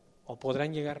 o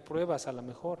podrán llegar pruebas a lo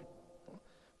mejor, ¿no?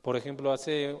 Por ejemplo,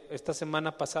 esta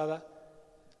semana pasada,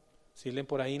 si leen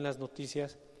por ahí en las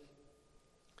noticias,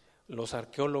 los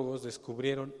arqueólogos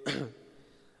descubrieron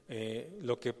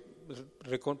lo que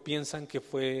piensan que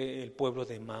fue el pueblo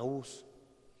de Maús,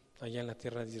 allá en la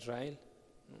tierra de Israel.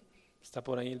 Está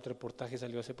por ahí el reportaje,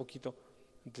 salió hace poquito,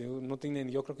 no tienen,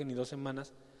 yo creo que ni 2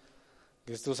 semanas,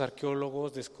 que estos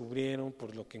arqueólogos descubrieron,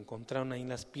 por lo que encontraron ahí en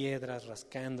las piedras,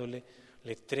 rascándole,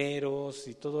 letreros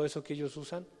y todo eso que ellos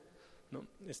usan, ¿no?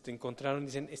 Encontraron,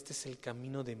 dicen, este es el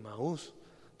camino de Maús.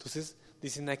 Entonces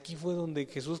dicen, aquí fue donde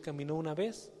Jesús caminó una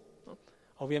vez, ¿no?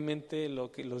 Obviamente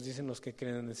lo que los dicen los que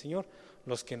creen en el Señor,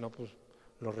 los que no, pues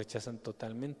lo rechazan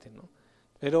totalmente, ¿no?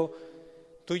 Pero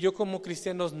tú y yo como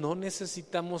cristianos no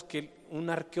necesitamos que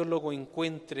un arqueólogo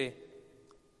encuentre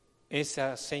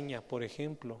esa seña, por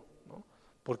ejemplo, ¿no?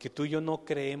 Porque tú y yo no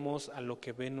creemos a lo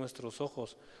que ven nuestros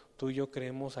ojos, tú y yo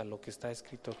creemos a lo que está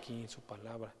escrito aquí en su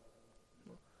palabra,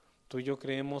 ¿no? Tú y yo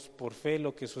creemos por fe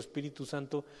lo que su Espíritu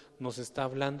Santo nos está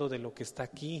hablando de lo que está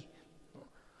aquí, ¿no?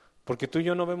 Porque tú y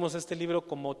yo no vemos este libro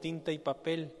como tinta y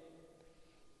papel.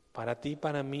 Para ti y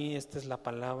para mí esta es la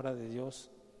palabra de Dios,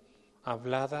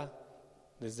 hablada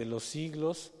desde los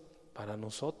siglos para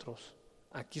nosotros.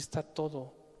 Aquí está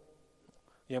todo.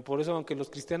 Y por eso, aunque los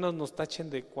cristianos nos tachen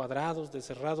de cuadrados, de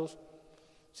cerrados,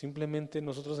 simplemente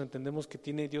nosotros entendemos que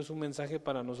tiene Dios un mensaje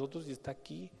para nosotros y está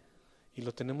aquí. Y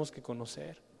lo tenemos que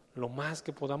conocer, lo más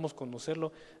que podamos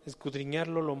conocerlo,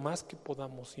 escudriñarlo lo más que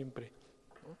podamos siempre,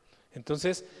 ¿no?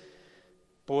 Entonces,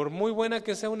 por muy buena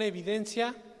que sea una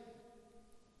evidencia,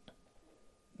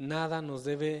 nada nos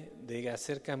debe de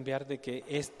hacer cambiar de que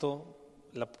esto,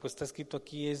 lo que está escrito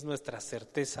aquí, es nuestra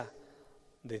certeza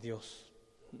de Dios.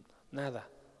 Nada.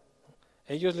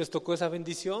 A ellos les tocó esa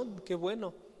bendición, qué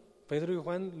bueno. Pedro y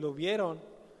Juan lo vieron,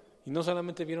 y no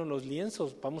solamente vieron los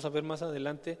lienzos, vamos a ver más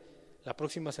adelante, la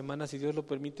próxima semana, si Dios lo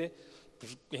permite,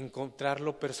 pues,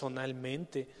 encontrarlo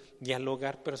personalmente,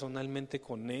 dialogar personalmente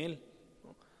con Él,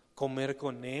 ¿no? Comer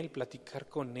con Él, platicar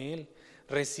con Él,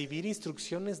 recibir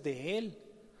instrucciones de Él.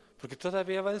 Porque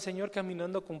todavía va el Señor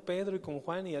caminando con Pedro y con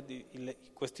Juan y le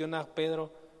cuestiona a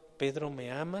Pedro, ¿Pedro,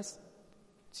 me amas?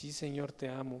 Sí, Señor, te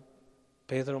amo.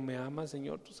 Pedro, ¿me amas,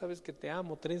 Señor? Tú sabes que te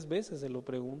amo. 3 veces se lo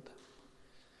pregunta.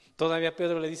 Todavía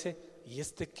Pedro le dice, ¿y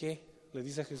este qué? Le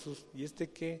dice a Jesús, ¿y este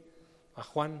qué? A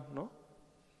Juan, ¿no?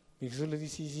 Y Jesús le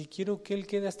dice, ¿y si quiero que él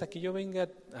quede hasta que yo venga,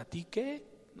 a ti qué?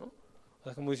 ¿No? O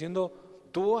sea, como diciendo,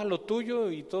 tú a lo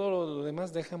tuyo y todo lo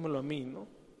demás déjamelo a mí, ¿no?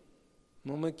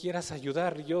 No me quieras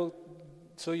ayudar, yo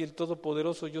soy el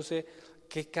Todopoderoso, yo sé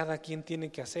qué cada quien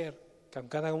tiene que hacer,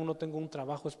 cada uno tengo un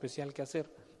trabajo especial que hacer,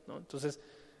 ¿no? Entonces,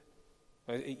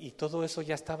 y todo eso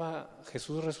ya estaba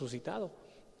Jesús resucitado,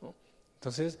 ¿no?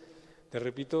 Entonces, te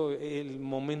repito, el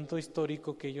momento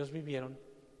histórico que ellos vivieron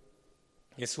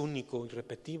es único,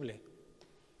 irrepetible.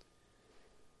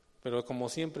 Pero como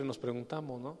siempre nos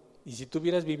preguntamos, ¿no? ¿Y si tú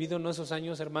hubieras vivido en esos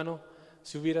años, hermano,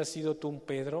 si hubieras sido tú un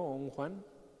Pedro o un Juan?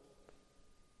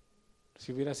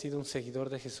 Si hubiera sido un seguidor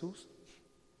de Jesús,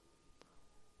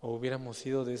 o hubiéramos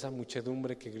sido de esa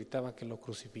muchedumbre que gritaba que lo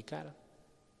crucificaran.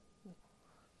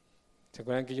 ¿Se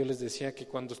acuerdan que yo les decía que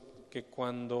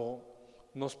cuando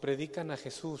nos predican a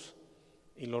Jesús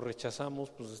y lo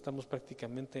rechazamos, pues estamos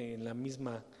prácticamente en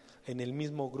el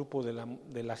mismo grupo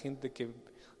de la gente que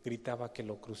gritaba que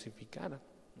lo crucificaran,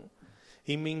 ¿no?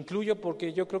 Y me incluyo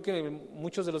porque yo creo que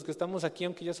muchos de los que estamos aquí,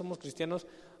 aunque ya somos cristianos,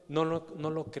 no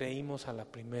lo creímos a la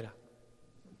primera.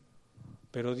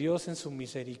 Pero Dios en su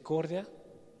misericordia,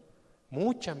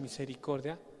 mucha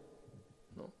misericordia,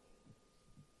 ¿no?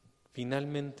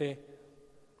 Finalmente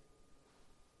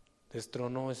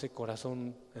destronó ese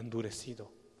corazón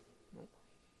endurecido, ¿no?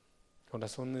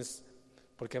 Corazones,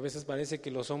 porque a veces parece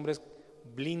que los hombres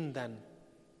blindan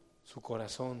su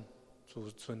corazón,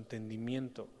 su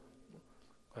entendimiento,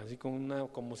 ¿no? Así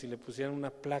como si le pusieran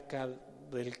una placa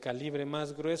del calibre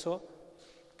más grueso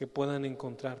que puedan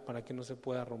encontrar para que no se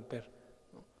pueda romper.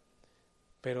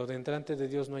 Pero delante de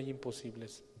Dios no hay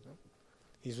imposibles, ¿no?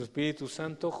 Y su Espíritu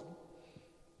Santo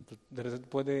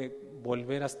puede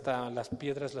volver hasta las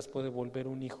piedras, las puede volver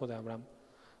un hijo de Abraham.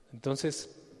 Entonces,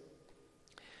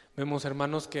 vemos,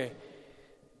 hermanos, que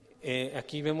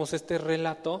aquí vemos este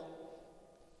relato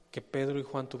que Pedro y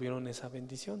Juan tuvieron esa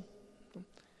bendición, ¿no?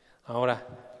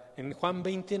 Ahora, en Juan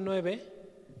 29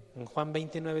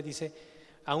 dice,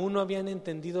 aún no habían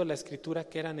entendido la Escritura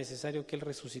que era necesario que Él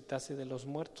resucitase de los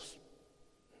muertos.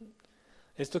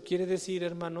 Esto quiere decir,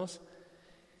 hermanos,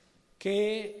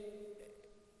 que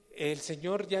el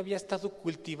Señor ya había estado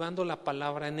cultivando la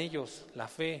palabra en ellos, la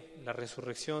fe, la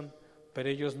resurrección, pero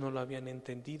ellos no lo habían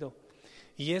entendido.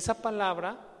 Y esa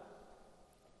palabra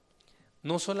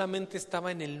no solamente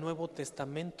estaba en el Nuevo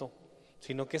Testamento,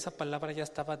 sino que esa palabra ya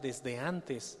estaba desde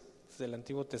antes, desde el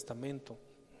Antiguo Testamento.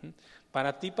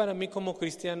 Para ti, para mí como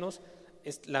cristianos,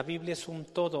 la Biblia es un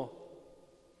todo.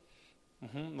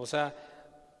 O sea,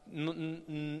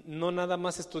 no nada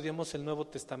más estudiamos el Nuevo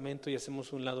Testamento y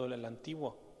hacemos un lado el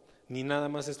Antiguo, ni nada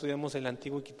más estudiamos el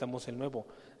Antiguo y quitamos el Nuevo.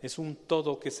 Es un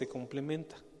todo que se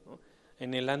complementa, ¿no?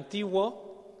 En el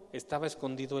Antiguo estaba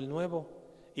escondido el Nuevo,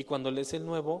 y cuando lees el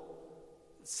Nuevo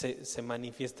se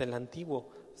manifiesta el antiguo,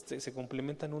 se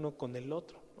complementan uno con el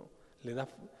otro, ¿no?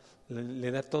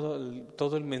 Le da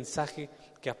todo el mensaje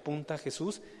que apunta a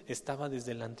Jesús, estaba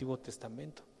desde el Antiguo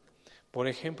Testamento. Por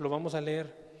ejemplo, vamos a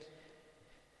leer,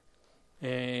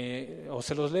 o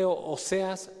se los leo,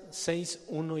 Oseas 6,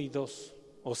 1 y 2.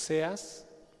 Oseas,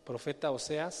 profeta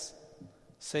Oseas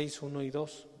 6, 1 y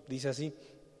 2, dice así: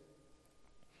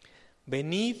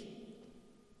 venid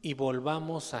y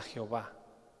volvamos a Jehová,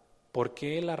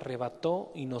 porque Él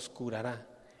arrebató y nos curará,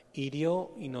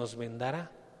 hirió y nos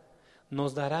vendará.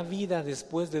 Nos dará vida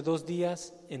después de 2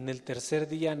 días, en el tercer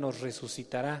día nos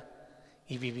resucitará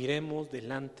y viviremos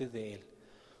delante de Él.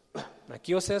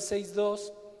 Aquí Oseas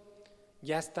 6:2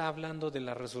 ya está hablando de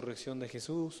la resurrección de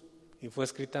Jesús y fue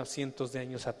escrita cientos de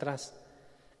años atrás.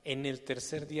 En el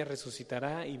tercer día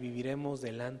resucitará y viviremos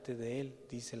delante de Él,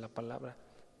 dice la palabra,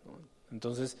 ¿no?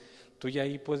 Entonces tú ya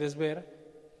ahí puedes ver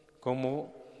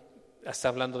cómo está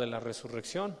hablando de la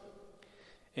resurrección.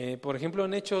 Por ejemplo,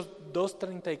 en Hechos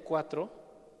 2:34,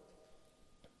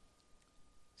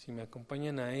 si me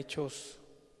acompañan a Hechos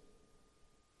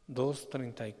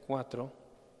 2:34,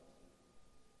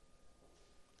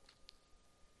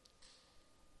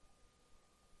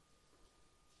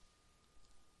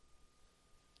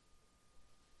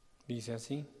 dice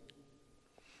así: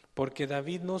 porque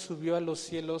David no subió a los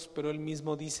cielos, pero él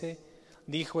mismo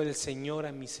dijo el Señor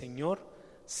a mi Señor,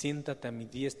 siéntate a mi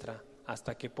diestra,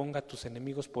 hasta que ponga tus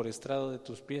enemigos por estrado de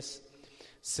tus pies.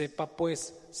 Sepa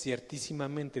pues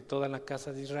ciertísimamente toda la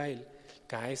casa de Israel,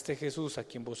 que a este Jesús a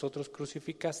quien vosotros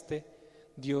crucificaste,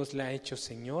 Dios le ha hecho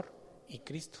Señor y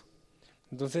Cristo.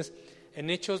 Entonces, en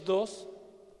Hechos 2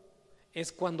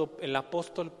 es cuando el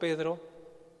apóstol Pedro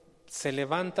se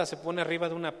levanta, se pone arriba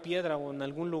de una piedra o en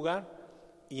algún lugar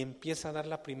y empieza a dar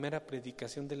la primera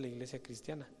predicación de la iglesia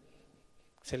cristiana.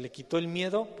 Se le quitó el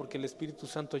miedo porque el Espíritu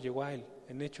Santo llegó a él,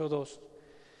 en Hechos 2.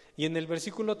 Y en el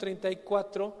versículo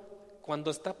 34, cuando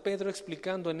está Pedro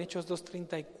explicando en Hechos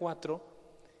 2:34,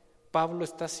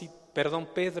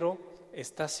 Pedro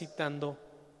está citando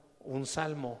un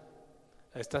salmo,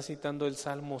 está citando el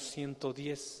Salmo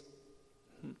 110,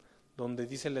 donde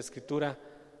dice la Escritura: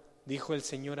 dijo el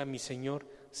Señor a mi Señor,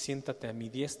 siéntate a mi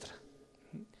diestra.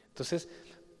 Entonces,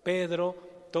 Pedro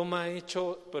toma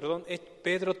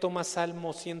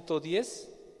Salmo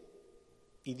 110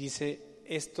 y dice: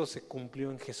 esto se cumplió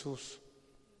en Jesús,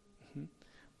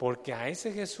 porque a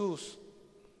ese Jesús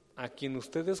a quien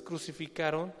ustedes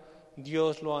crucificaron,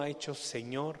 Dios lo ha hecho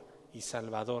Señor y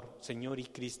Salvador, Señor y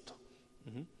Cristo.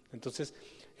 Entonces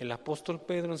el apóstol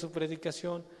Pedro en su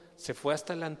predicación se fue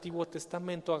hasta el Antiguo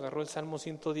Testamento, agarró el Salmo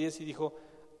 110 y dijo: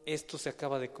 esto se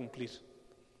acaba de cumplir.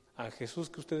 A Jesús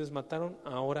que ustedes mataron,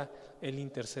 ahora Él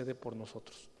intercede por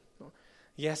nosotros, ¿no?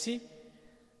 Y así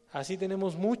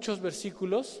tenemos muchos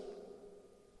versículos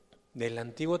del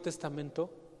Antiguo Testamento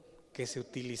que se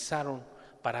utilizaron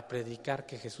para predicar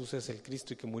que Jesús es el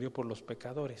Cristo y que murió por los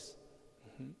pecadores.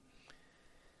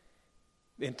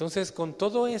 Entonces, con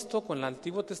todo esto, con el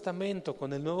Antiguo Testamento,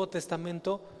 con el Nuevo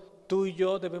Testamento, tú y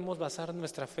yo debemos basar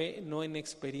nuestra fe no en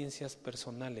experiencias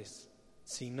personales,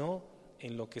 sino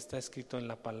en lo que está escrito en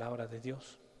la palabra de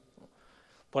Dios.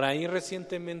 Por ahí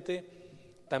recientemente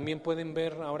también pueden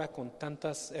ver ahora con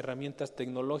tantas herramientas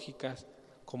tecnológicas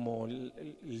como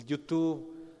el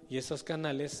YouTube y esos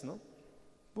canales, ¿no?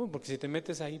 Bueno, porque si te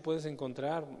metes ahí puedes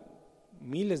encontrar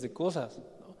miles de cosas,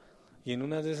 ¿no? Y en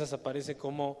una de esas aparece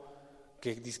como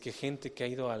que dice gente que ha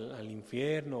ido al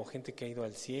infierno, o gente que ha ido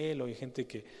al cielo, y gente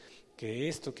que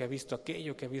esto, que ha visto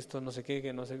aquello, que ha visto no sé qué,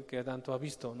 que no sé qué tanto ha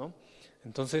visto, ¿no?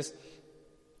 Entonces,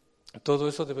 todo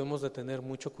eso debemos de tener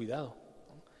mucho cuidado,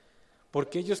 ¿no?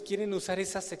 Porque ellos quieren usar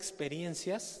esas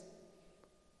experiencias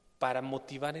para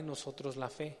motivar en nosotros la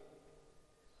fe,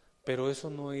 pero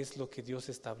eso no es lo que Dios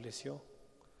estableció,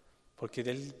 porque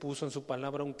Él puso en su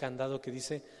palabra un candado que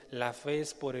dice: la fe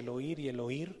es por el oír y el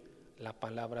oír la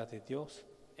palabra de Dios.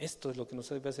 Esto es lo que nos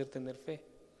debe hacer tener fe.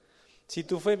 Si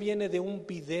tu fe viene de un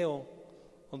video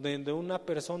donde una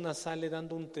persona sale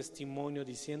dando un testimonio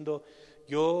diciendo: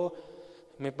 yo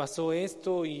me pasó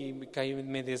esto y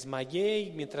me desmayé,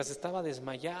 y mientras estaba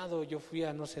desmayado yo fui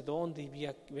a no sé dónde y vi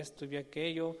esto y vi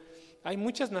aquello. Hay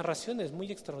muchas narraciones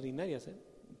muy extraordinarias, ¿eh?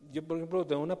 Yo, por ejemplo,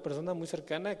 de una persona muy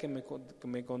cercana que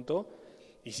me contó,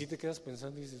 y sí te quedas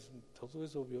pensando y dices: todo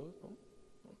eso vio, ¿no?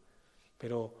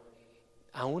 Pero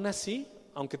aún así,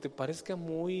 aunque te parezca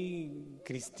muy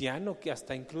cristiano, que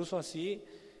hasta incluso así,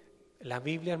 la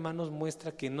Biblia, hermanos,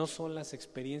 muestra que no son las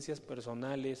experiencias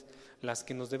personales las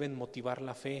que nos deben motivar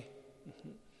la fe.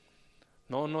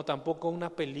 No, tampoco una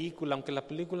película, aunque la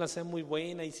película sea muy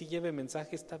buena y sí lleve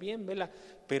mensaje, está bien, vela,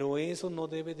 pero eso no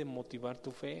debe de motivar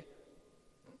tu fe.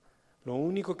 Lo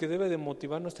único que debe de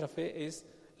motivar nuestra fe es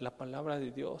la palabra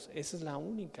de Dios. Esa es la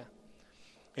única.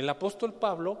 El apóstol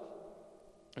Pablo,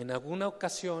 en alguna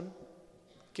ocasión,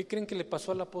 ¿qué creen que le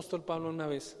pasó al apóstol Pablo una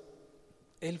vez?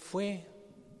 Él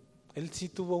sí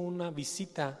tuvo una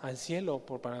visita al cielo,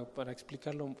 para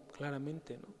explicarlo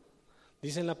claramente, ¿no?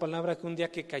 Dice en la palabra que un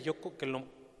día que cayó,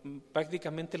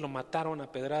 prácticamente lo mataron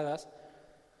a pedradas,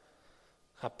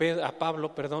 a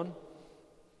Pablo,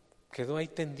 quedó ahí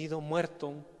tendido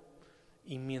muerto,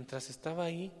 y mientras estaba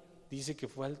ahí, dice que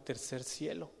fue al tercer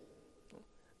cielo, ¿no?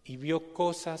 Y vio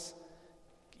cosas,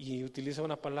 y utiliza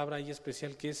una palabra ahí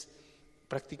especial que es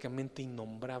prácticamente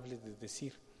innombrable de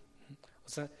decir. O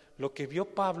sea, lo que vio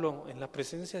Pablo en la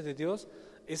presencia de Dios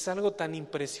es algo tan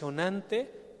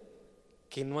impresionante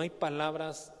que no hay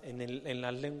palabras en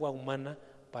la lengua humana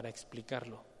para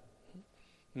explicarlo.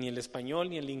 Ni el español,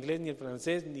 ni el inglés, ni el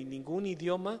francés, ni ningún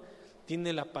idioma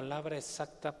tiene la palabra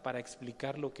exacta para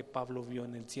explicar lo que Pablo vio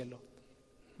en el cielo.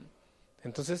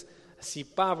 Entonces, si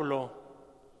Pablo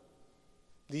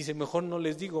dice, mejor no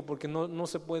les digo porque no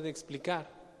se puede explicar,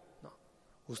 no.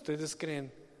 ¿Ustedes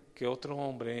creen que otro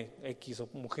hombre X o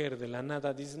mujer de la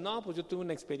nada dice, no, pues yo tuve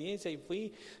una experiencia y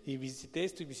fui y visité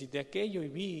esto y visité aquello y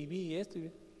vi esto?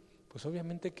 Pues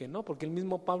obviamente que no, porque el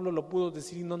mismo Pablo lo pudo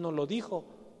decir y no nos lo dijo.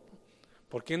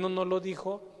 ¿Por qué no nos lo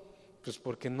dijo? Pues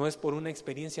porque no es por una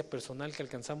experiencia personal que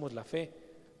alcanzamos la fe.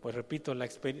 Pues repito,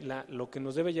 lo que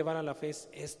nos debe llevar a la fe es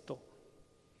esto.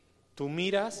 Tú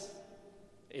miras,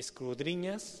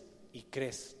 escudriñas y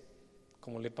crees,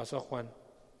 como le pasó a Juan.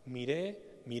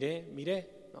 Miré,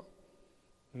 ¿no?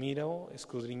 Miró,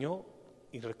 escudriñó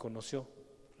y reconoció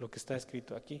lo que está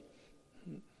escrito aquí.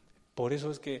 Por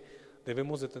eso es que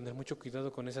debemos de tener mucho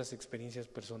cuidado con esas experiencias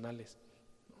personales.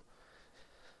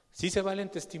 Sí se valen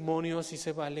testimonios, sí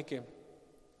se vale que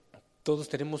todos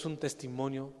tenemos un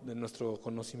testimonio de nuestro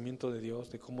conocimiento de Dios,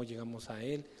 de cómo llegamos a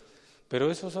Él, pero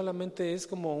eso solamente es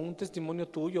como un testimonio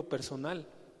tuyo, personal.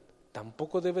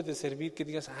 Tampoco debe de servir que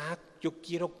digas, yo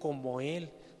quiero como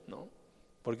Él, ¿no?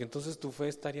 Porque entonces tu fe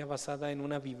estaría basada en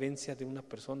una vivencia de una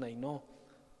persona y no.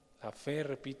 La fe,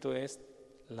 repito, es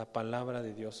la palabra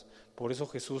de Dios. Por eso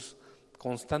Jesús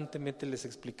constantemente les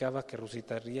explicaba que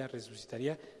resucitaría,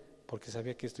 porque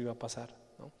sabía que esto iba a pasar,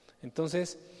 ¿no?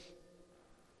 Entonces,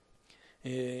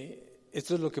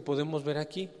 esto es lo que podemos ver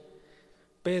aquí.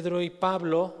 Pedro y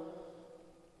Pablo,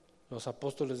 los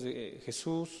apóstoles de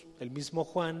Jesús, el mismo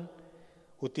Juan,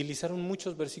 utilizaron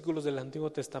muchos versículos del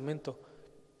Antiguo Testamento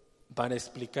para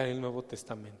explicar el Nuevo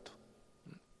Testamento.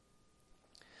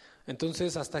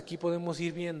 Entonces, hasta aquí podemos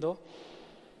ir viendo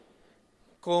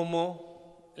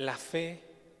cómo la fe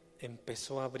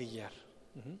empezó a brillar.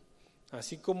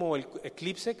 Así como el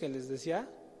eclipse que les decía,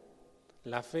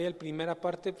 la fe, la primera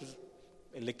parte, pues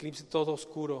el eclipse todo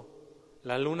oscuro,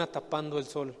 la luna tapando el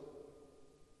sol,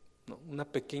 ¿no? Una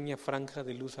pequeña franja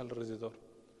de luz alrededor.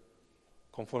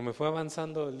 Conforme fue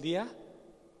avanzando el día,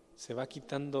 se va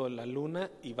quitando la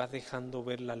luna y va dejando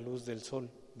ver la luz del sol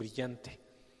brillante.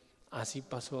 Así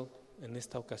pasó en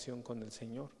esta ocasión con el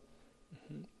Señor.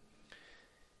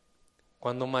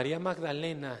 Cuando María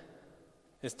Magdalena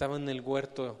estaba en el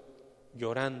huerto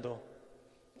llorando,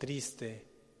 triste,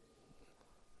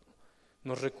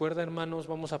 nos recuerda, hermanos,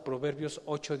 vamos a Proverbios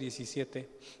 8:17.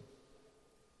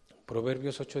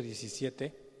 Proverbios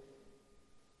 8:17.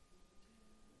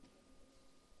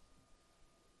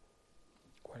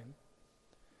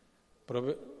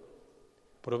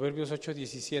 Proverbios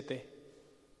 8:17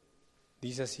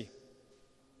 dice así: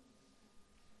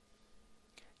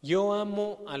 Yo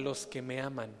amo a los que me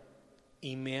aman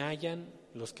y me hallan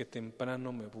los que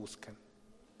temprano me buscan.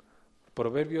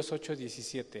 Proverbios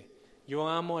 8:17. Yo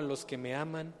amo a los que me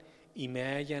aman y me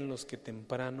hallan los que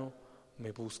temprano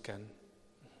me buscan.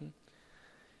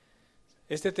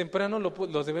 Este temprano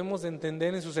lo debemos de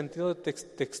entender en su sentido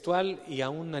textual y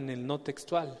aún en el no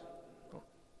textual, ¿no?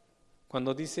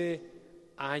 Cuando dice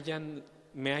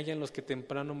me hallan los que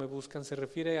temprano me buscan, se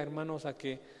refiere, hermanos, a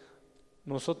que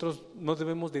nosotros no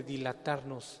debemos de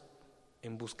dilatarnos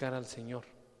en buscar al Señor.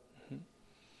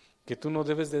 Que tú no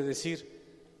debes de decir,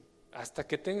 hasta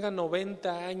que tenga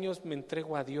 90 años me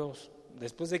entrego a Dios.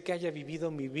 Después de que haya vivido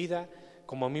mi vida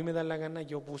como a mí me da la gana,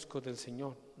 yo busco del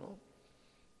Señor, ¿no?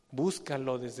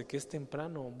 Búscalo desde que es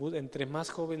temprano. Entre más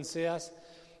joven seas,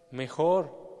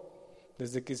 mejor.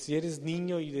 Desde que si eres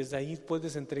niño y desde ahí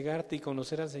puedes entregarte y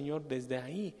conocer al Señor desde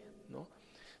ahí, ¿no?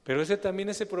 Pero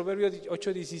ese Proverbio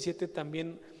 8:17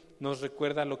 también nos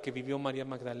recuerda lo que vivió María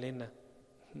Magdalena.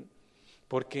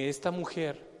 Porque esta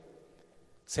mujer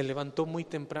se levantó muy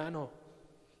temprano.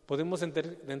 Podemos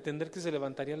entender que se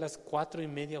levantaría a las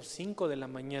 4:30 o 5 de la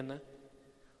mañana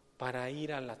para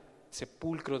ir a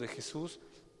sepulcro de Jesús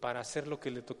para hacer lo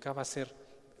que le tocaba hacer,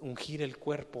 ungir el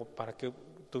cuerpo para que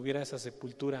tuviera esa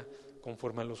sepultura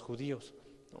conforme a los judíos,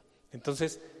 ¿no?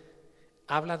 Entonces,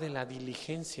 habla de la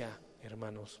diligencia,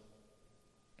 hermanos,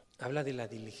 habla de la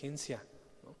diligencia,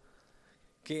 ¿no?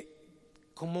 Que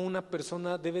cómo una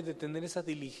persona debe de tener esa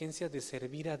diligencia de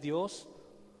servir a Dios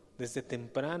desde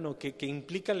temprano, que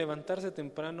implica levantarse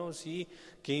temprano, sí,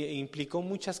 que implicó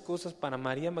muchas cosas para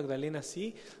María Magdalena,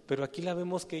 sí, pero aquí la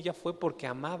vemos que ella fue porque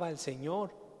amaba al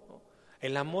Señor, ¿no?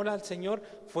 El amor al Señor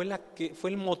fue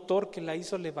el motor que la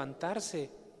hizo levantarse,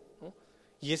 ¿no?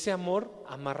 Y ese amor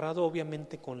amarrado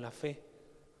obviamente con la fe.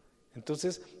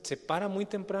 Entonces se para muy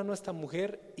temprano esta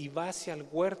mujer y va hacia el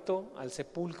huerto, al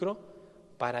sepulcro,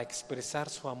 para expresar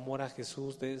su amor a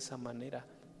Jesús de esa manera,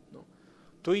 ¿no?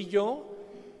 Tú y yo,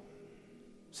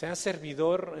 sea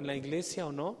servidor en la iglesia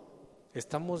o no,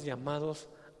 estamos llamados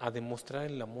a demostrar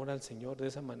el amor al Señor de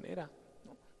esa manera,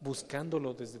 ¿no?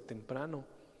 Buscándolo desde temprano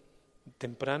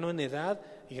en edad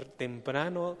y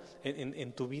temprano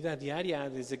en tu vida diaria.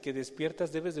 Desde que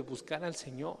despiertas debes de buscar al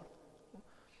Señor, ¿no?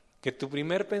 Que tu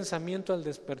primer pensamiento al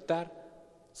despertar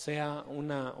sea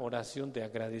una oración de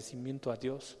agradecimiento a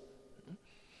Dios, ¿no?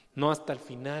 No hasta el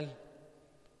final,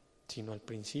 sino al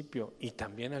principio y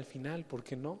también al final, ¿por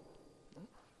qué no?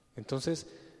 Entonces,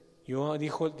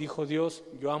 dijo Dios,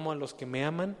 yo amo a los que me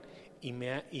aman y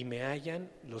me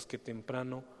hallan los que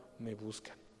temprano me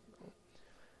buscan.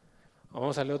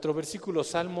 Vamos a leer otro versículo,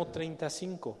 Salmo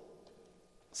 35.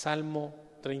 Salmo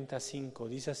 35,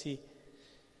 dice así: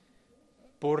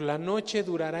 por la noche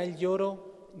durará el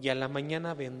lloro y a la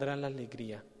mañana vendrá la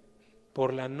alegría.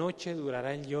 Por la noche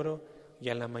durará el lloro y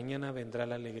a la mañana vendrá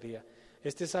la alegría.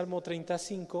 Este Salmo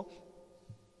 35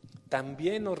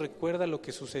 también nos recuerda lo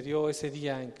que sucedió ese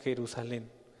día en Jerusalén.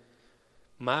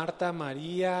 Marta,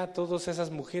 María, todas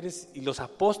esas mujeres y los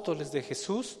apóstoles de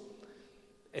Jesús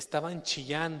estaban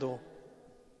chillando,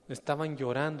 estaban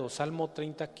llorando. Salmo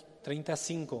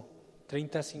 35.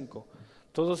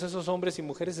 Todos esos hombres y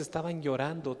mujeres estaban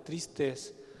llorando,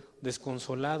 tristes,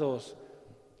 desconsolados,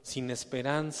 sin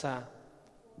esperanza,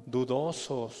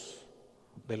 dudosos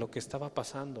de lo que estaba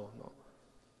pasando, ¿no?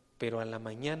 Pero a la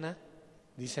mañana,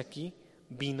 dice aquí,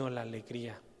 vino la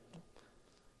alegría.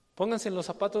 Pónganse en los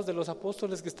zapatos de los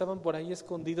apóstoles que estaban por ahí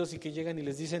escondidos y que llegan y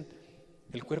les dicen: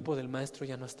 el cuerpo del maestro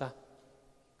ya no está.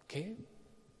 ¿Qué?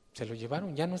 Se lo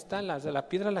llevaron, ya no está, la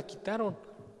piedra la quitaron.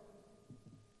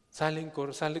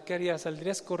 ¿Qué harías?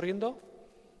 ¿Saldrías corriendo?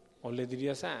 ¿O le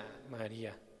dirías: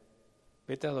 María,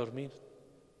 vete a dormir,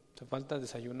 te falta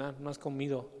desayunar, no has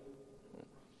comido?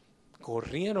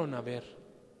 Corrieron a ver,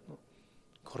 ¿no?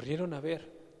 Corrieron a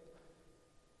ver.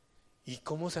 ¿Y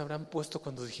cómo se habrán puesto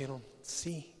cuando dijeron: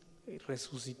 sí,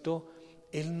 resucitó?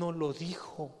 Él no lo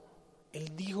dijo,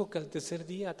 Él dijo que al tercer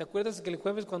día. ¿Te acuerdas que el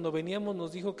jueves cuando veníamos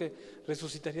nos dijo que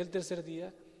resucitaría el tercer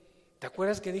día? ¿Te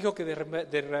acuerdas que dijo que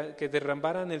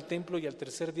derrambaran el templo y al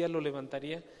tercer día lo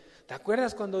levantaría? ¿Te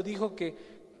acuerdas cuando dijo que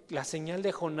la señal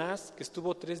de Jonás, que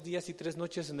estuvo 3 días y 3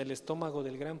 noches en el estómago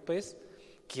del gran pez,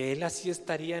 que él así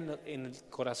estaría en el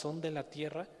corazón de la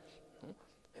tierra, ¿no?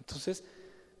 Entonces,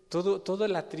 toda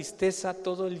la tristeza,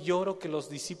 todo el lloro que los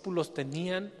discípulos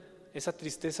tenían, esa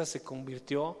tristeza se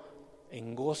convirtió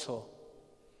en gozo,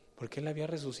 porque Él había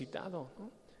resucitado,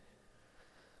 ¿no?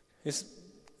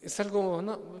 Es algo,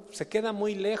 no, se queda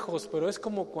muy lejos, pero es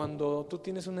como cuando tú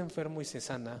tienes un enfermo y se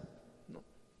sana, ¿no?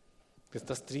 Que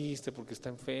estás triste porque está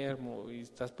enfermo y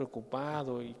estás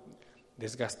preocupado y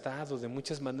desgastado de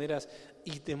muchas maneras,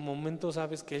 y de momento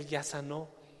sabes que Él ya sanó.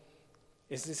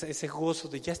 Es ese gozo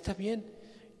de ya está bien,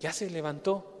 ya se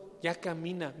levantó, ya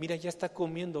camina, mira, ya está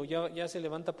comiendo, ya se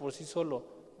levanta por sí solo,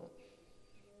 ¿no?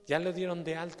 Ya le dieron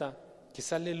de alta, que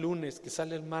sale el lunes, que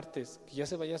sale el martes, que ya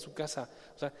se vaya a su casa.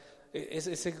 O sea,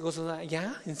 ese gozo,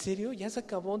 ¿ya? ¿En serio? ¿Ya se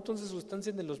acabó entonces su estancia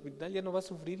en el hospital? ¿Ya no va a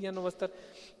sufrir? ¿Ya no va a estar?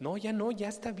 No, ya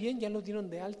está bien, ya lo dieron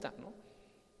de alta, ¿no?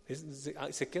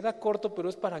 Se queda corto, pero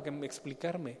es para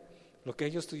explicarme lo que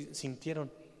ellos sintieron.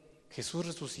 Jesús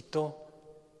resucitó,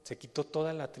 se quitó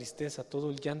toda la tristeza, todo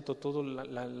el llanto, toda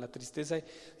la tristeza,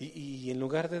 y en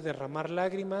lugar de derramar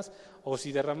lágrimas, o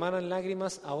si derramaran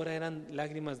lágrimas, ahora eran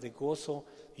lágrimas de gozo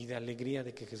y de alegría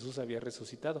de que Jesús había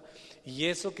resucitado. Y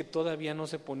eso que todavía no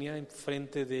se ponía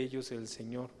enfrente de ellos el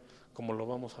Señor, como lo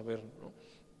vamos a ver, ¿no?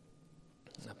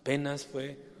 Apenas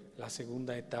fue la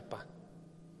segunda etapa.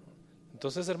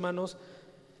 Entonces, hermanos,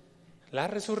 la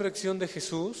resurrección de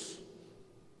Jesús,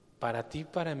 para ti,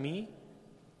 para mí,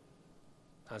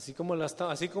 así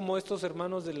como estos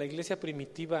hermanos de la iglesia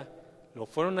primitiva lo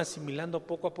fueron asimilando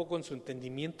poco a poco en su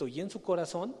entendimiento y en su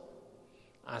corazón,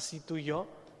 así tú y yo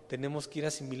tenemos que ir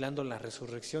asimilando la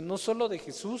resurrección, no solo de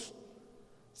Jesús,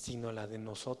 sino la de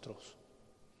nosotros.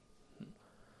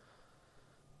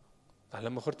 A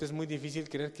lo mejor te es muy difícil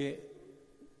creer que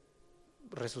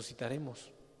resucitaremos,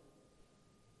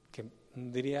 que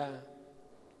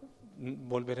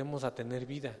volveremos a tener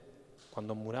vida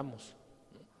cuando muramos,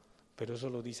 pero eso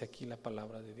lo dice aquí la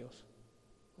palabra de Dios.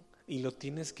 Y lo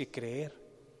tienes que creer,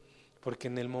 porque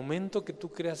en el momento que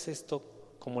tú creas esto,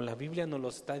 como la Biblia nos lo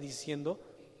está diciendo,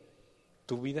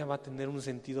 tu vida va a tener un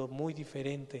sentido muy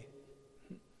diferente.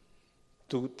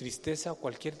 Tu tristeza o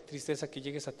cualquier tristeza que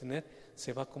llegues a tener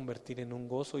se va a convertir en un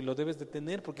gozo, y lo debes de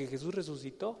tener porque Jesús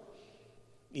resucitó.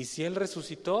 Y si Él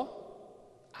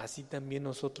resucitó, así también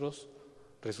nosotros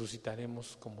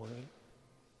resucitaremos como Él.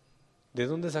 ¿De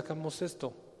dónde sacamos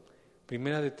esto?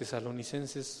 Primera de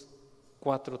Tesalonicenses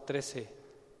 4:13.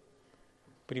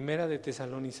 Primera de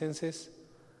Tesalonicenses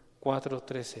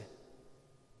 4:13.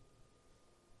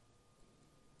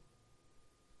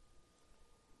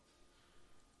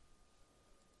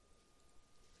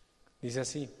 Dice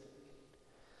así,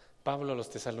 Pablo a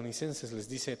los tesalonicenses les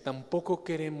dice: tampoco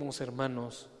queremos,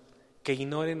 hermanos, que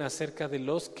ignoren acerca de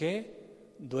los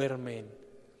que duermen,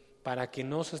 para que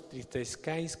no os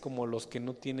entristezcáis como los que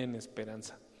no tienen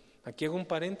esperanza. Aquí hago un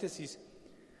paréntesis.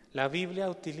 La Biblia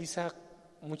utiliza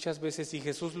muchas veces, y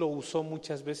Jesús lo usó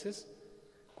muchas veces,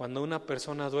 cuando una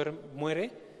persona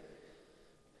muere,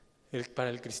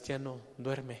 para el cristiano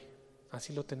duerme.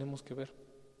 Así lo tenemos que ver.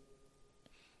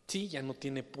 Sí, ya no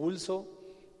tiene pulso,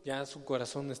 ya su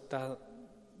corazón está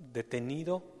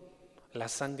detenido, la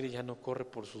sangre ya no corre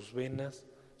por sus venas,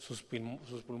 sus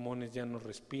pulmones ya no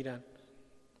respiran,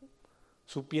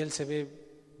 su piel se ve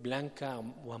blanca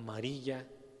o amarilla,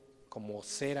 como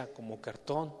cera, como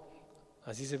cartón.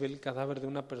 Así se ve el cadáver de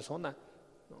una persona,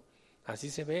 ¿no? Así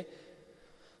se ve,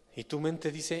 y tu mente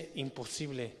dice: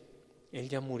 imposible, él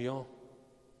ya murió.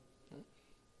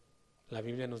 La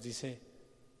Biblia nos dice: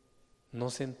 no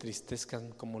se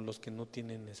entristezcan como los que no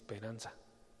tienen esperanza.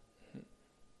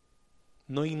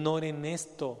 No ignoren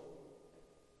esto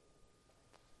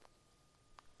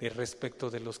de respecto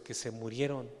de los que se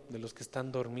murieron, de los que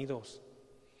están dormidos.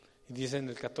 Y dice en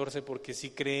el 14: porque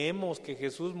si creemos que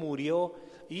Jesús murió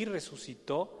y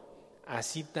resucitó,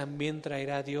 así también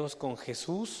traerá Dios con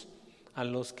Jesús a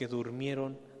los que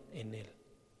durmieron en Él.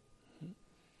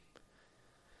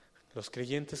 Los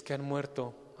creyentes que han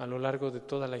muerto a lo largo de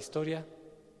toda la historia,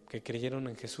 que creyeron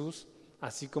en Jesús,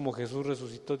 así como Jesús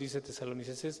resucitó, dice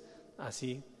Tesalonicenses,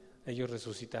 así ellos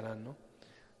resucitarán, ¿no?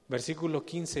 Versículo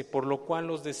 15: por lo cual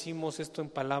os decimos esto en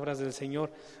palabras del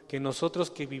Señor, que nosotros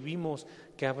que vivimos,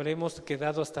 que habremos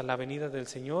quedado hasta la venida del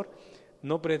Señor,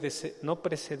 no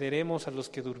precederemos a los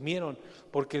que durmieron,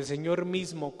 porque el Señor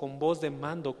mismo, con voz de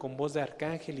mando, con voz de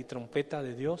arcángel y trompeta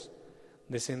de Dios,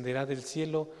 descenderá del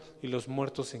cielo, y los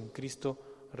muertos en Cristo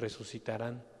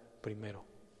resucitarán primero.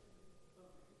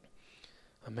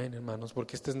 Amén, hermanos,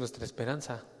 porque esta es nuestra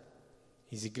esperanza.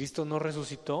 Y si Cristo no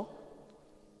resucitó,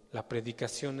 la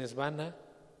predicación es vana,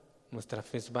 nuestra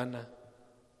fe es vana,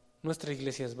 nuestra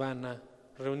iglesia es vana,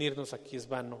 reunirnos aquí es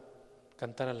vano,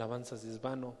 cantar alabanzas es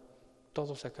vano,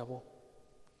 todo se acabó.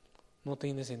 No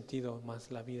tiene sentido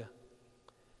más la vida.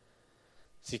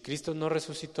 Si Cristo no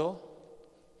resucitó,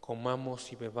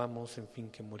 comamos y bebamos, en fin,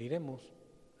 que moriremos.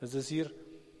 Es decir,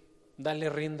 dale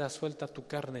rienda suelta a tu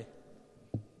carne,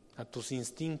 a tus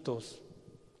instintos.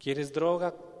 ¿Quieres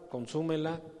droga?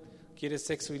 Consúmela. ¿Quieres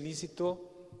sexo ilícito?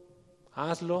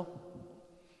 Hazlo.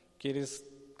 ¿Quieres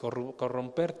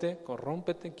corromperte?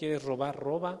 Corrómpete. ¿Quieres robar?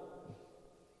 Roba.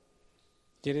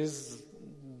 ¿Quieres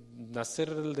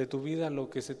hacer de tu vida lo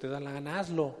que se te da la gana?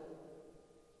 Hazlo.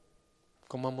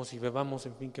 Comamos y bebamos,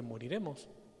 en fin, que moriremos.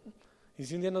 Y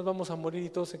si un día nos vamos a morir y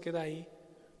todo se queda ahí,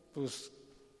 pues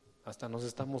hasta nos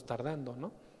estamos tardando,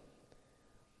 ¿no?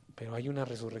 Pero hay una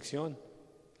resurrección.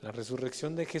 La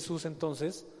resurrección de Jesús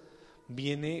entonces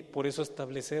viene por eso a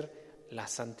establecer la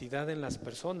santidad en las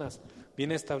personas.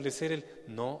 Viene a establecer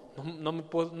no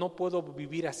puedo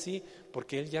vivir así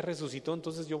porque Él ya resucitó,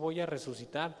 entonces yo voy a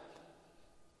resucitar.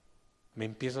 Me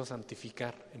empiezo a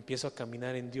santificar, empiezo a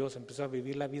caminar en Dios, empiezo a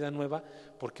vivir la vida nueva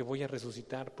porque voy a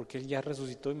resucitar, porque Él ya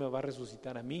resucitó y me va a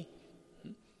resucitar a mí.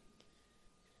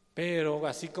 Pero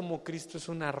así como Cristo es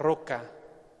una roca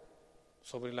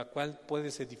sobre la cual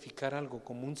puedes edificar algo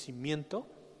como un cimiento,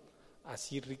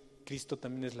 así Cristo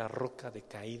también es la roca de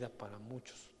caída para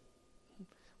muchos.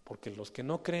 Porque los que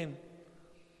no creen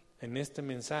en este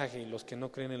mensaje y los que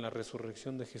no creen en la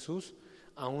resurrección de Jesús,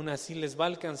 aún así les va a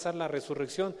alcanzar la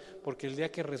resurrección, porque el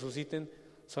día que resuciten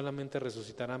solamente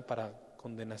resucitarán para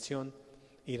condenación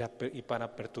y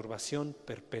para perturbación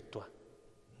perpetua.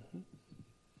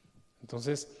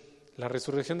 Entonces, la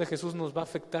resurrección de Jesús nos va a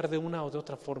afectar de una o de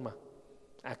otra forma.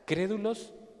 a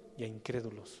crédulos y a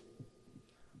incrédulos.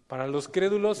 Para los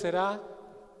crédulos será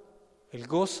el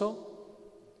gozo,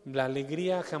 la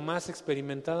alegría jamás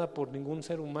experimentada por ningún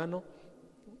ser humano.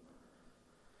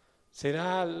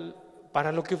 Será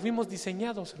para lo que fuimos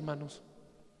diseñados, hermanos,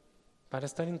 para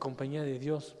estar en compañía de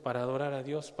Dios, para adorar a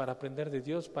Dios, para aprender de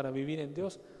Dios, para vivir en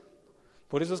Dios.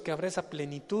 Por eso es que habrá esa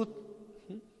plenitud.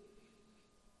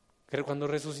 Pero cuando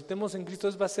resucitemos en Cristo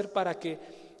va a ser para que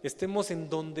estemos en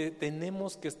donde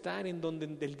tenemos que estar, en donde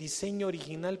el diseño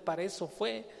original para eso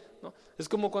fue, ¿no? Es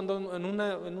como cuando en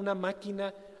una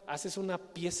máquina haces una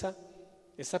pieza,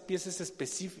 esa pieza es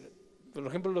específica. Por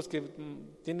ejemplo, los que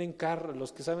tienen carros,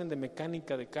 los que saben de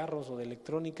mecánica de carros o de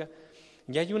electrónica,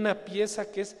 y hay una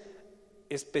pieza que es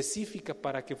específica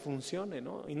para que funcione,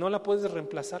 ¿no? Y no la puedes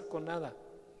reemplazar con nada.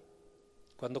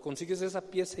 Cuando consigues esa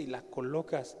pieza y la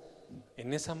colocas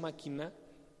en esa máquina,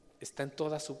 está en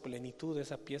toda su plenitud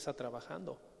esa pieza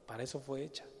trabajando. Para eso fue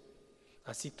hecha.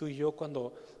 Así tú y yo,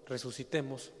 cuando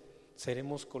resucitemos,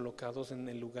 seremos colocados en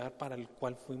el lugar para el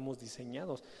cual fuimos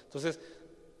diseñados. Entonces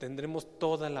tendremos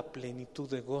toda la plenitud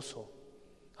de gozo.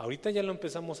 Ahorita ya lo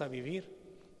empezamos a vivir,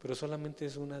 pero solamente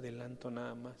es un adelanto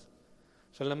nada más.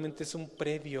 Solamente es un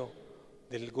previo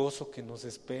del gozo que nos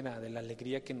espera, de la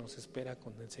alegría que nos espera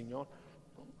con el Señor.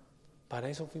 Para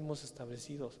eso fuimos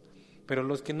establecidos. Pero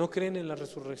los que no creen en la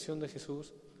resurrección de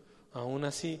Jesús, aún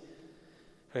así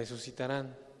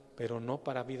resucitarán, pero no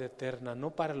para vida eterna,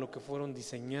 no para lo que fueron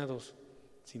diseñados,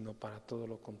 sino para todo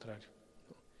lo contrario.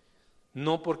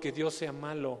 No porque Dios sea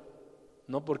malo,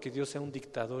 no porque Dios sea un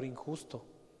dictador injusto,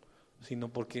 sino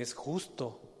porque es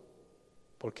justo,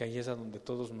 porque ahí es a donde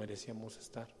todos merecíamos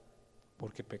estar,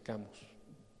 porque pecamos.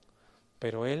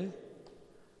 Pero Él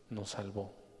nos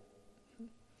salvó.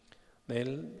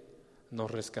 Él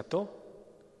nos rescató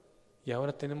y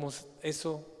ahora tenemos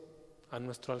eso a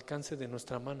nuestro alcance de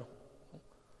nuestra mano.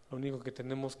 Lo único que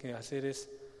tenemos que hacer es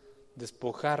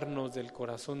despojarnos del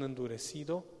corazón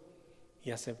endurecido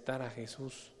y aceptar a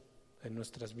Jesús en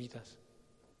nuestras vidas.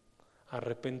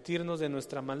 Arrepentirnos de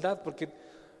nuestra maldad, porque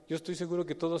yo estoy seguro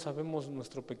que todos sabemos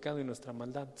nuestro pecado y nuestra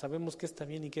maldad. Sabemos qué está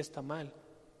bien y qué está mal.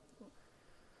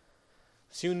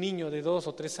 Si un niño de 2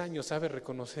 o 3 años sabe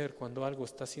reconocer cuando algo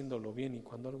está haciéndolo bien y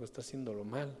cuando algo está haciéndolo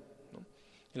mal, ¿no?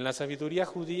 En la sabiduría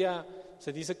judía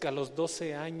se dice que a los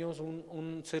 12 años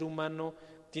un ser humano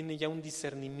tiene ya un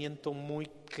discernimiento muy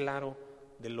claro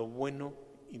de lo bueno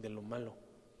y de lo malo.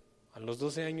 A los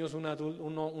 12 años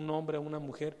un hombre o una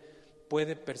mujer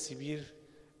puede percibir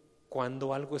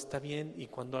cuando algo está bien y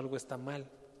cuando algo está mal.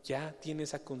 Ya tiene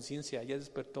esa conciencia, ya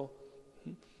despertó.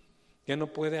 Ya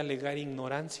no puede alegar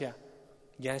ignorancia.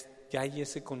 Ya hay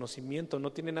ese conocimiento,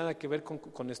 no tiene nada que ver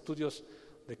con estudios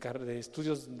de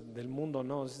estudios del mundo,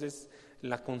 no, es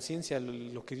la conciencia,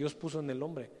 lo que Dios puso en el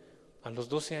hombre. A los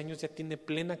 12 años ya tiene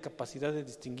plena capacidad de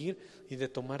distinguir y de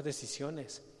tomar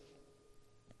decisiones.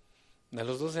 A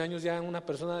los 12 años ya una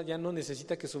persona ya no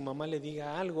necesita que su mamá le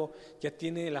diga algo, ya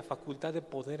tiene la facultad de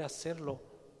poder hacerlo.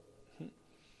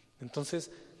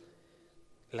 Entonces,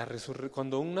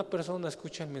 cuando una persona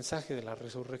escucha el mensaje de la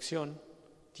resurrección,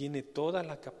 tiene toda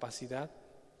la capacidad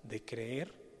de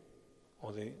creer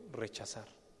o de rechazar.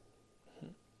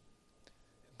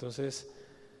 Entonces,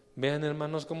 vean,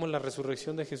 hermanos, cómo la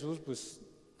resurrección de Jesús pues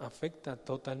afecta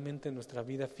totalmente nuestra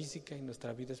vida física y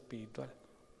nuestra vida espiritual.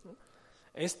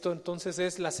 Esto entonces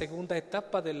es la segunda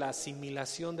etapa de la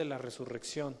asimilación de la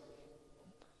resurrección,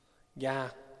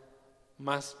 ya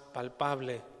más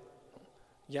palpable.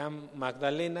 Ya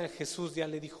Magdalena, Jesús ya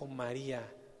le dijo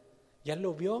María, ya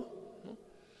lo vio.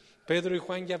 Pedro y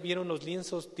Juan ya vieron los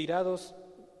lienzos tirados,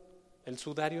 el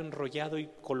sudario enrollado y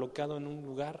colocado en un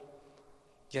lugar.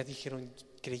 Ya dijeron,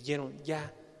 creyeron,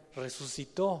 ya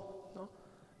resucitó, ¿no?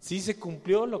 Sí se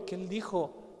cumplió lo que él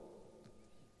dijo.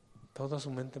 Toda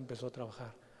su mente empezó a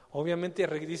trabajar. Obviamente,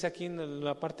 dice aquí en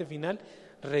la parte final,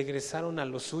 regresaron a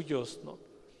los suyos, ¿no?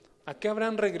 ¿A qué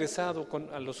habrán regresado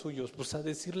a los suyos? Pues a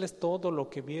decirles todo lo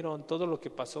que vieron, todo lo que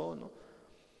pasó, ¿no?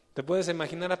 ¿Te puedes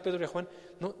imaginar a Pedro y a Juan?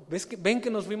 ¿No? ¿Ven que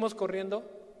nos fuimos corriendo?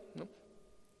 ¿No?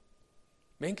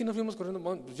 ¿Ven que nos fuimos corriendo?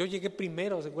 Bueno, pues yo llegué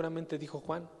primero, seguramente dijo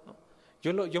Juan, ¿no?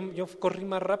 Yo corrí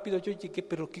más rápido, yo llegué,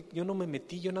 pero yo no me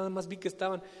metí, yo nada más vi que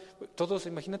estaban todos,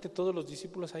 imagínate todos los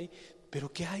discípulos ahí,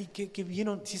 pero ¿qué hay? ¿Qué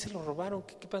vieron? ¿Sí se lo robaron?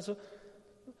 ¿Qué pasó?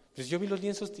 Pues yo vi los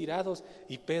lienzos tirados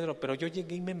y Pedro, pero yo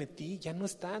llegué y me metí, ya no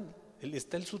están,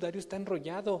 el sudario está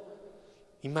enrollado.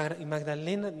 Y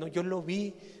Magdalena, no, yo lo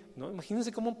vi, ¿no?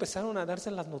 Imagínense cómo empezaron a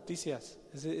darse las noticias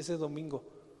ese domingo.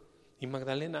 Y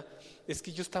Magdalena, es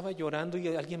que yo estaba llorando y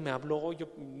alguien me habló, yo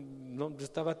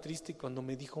estaba triste cuando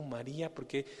me dijo María,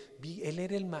 porque él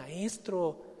era el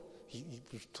maestro. Y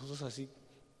pues todos así,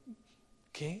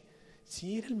 ¿Qué?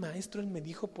 Sí, era el maestro, él me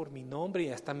dijo por mi nombre y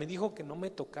hasta me dijo que no me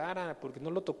tocara, porque no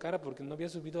lo tocara, porque no había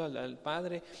subido al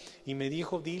Padre. Y me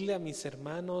dijo, dile a mis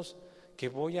hermanos que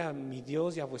voy a mi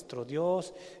Dios y a vuestro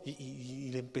Dios. Y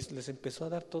les empezó a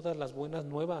dar todas las buenas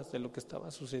nuevas de lo que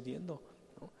estaba sucediendo,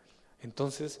 ¿no?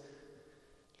 Entonces,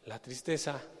 la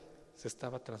tristeza se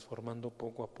estaba transformando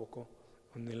poco a poco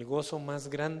en el gozo más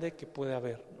grande que puede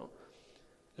haber, ¿no?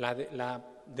 La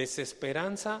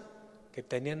desesperanza que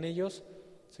tenían ellos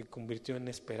se convirtió en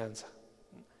esperanza.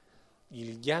 Y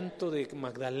el llanto de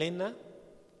Magdalena,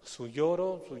 su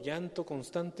lloro, su llanto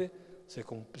constante, se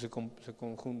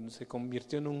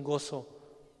convirtió en un gozo,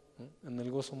 ¿no? En el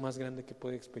gozo más grande que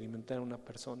puede experimentar una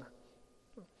persona.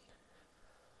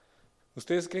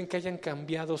 ¿Ustedes creen que hayan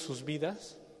cambiado sus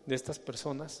vidas de estas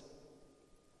personas?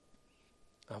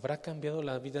 ¿Habrá cambiado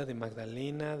la vida de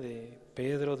Magdalena, de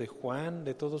Pedro, de Juan,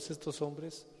 de todos estos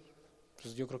hombres?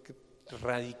 Pues yo creo que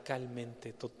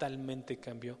radicalmente, totalmente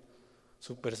cambió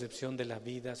su percepción de la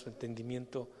vida, su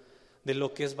entendimiento de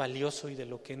lo que es valioso y de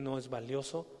lo que no es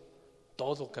valioso.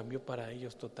 Todo cambió para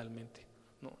ellos totalmente,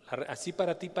 ¿no? Así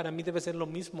para ti, para mí debe ser lo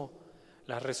mismo.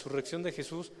 La resurrección de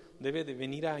Jesús debe de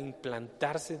venir a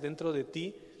implantarse dentro de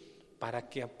ti para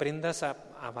que aprendas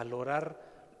a valorar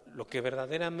lo que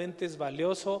verdaderamente es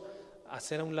valioso, a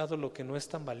hacer a un lado lo que no es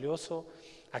tan valioso,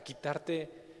 a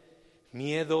quitarte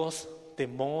miedos,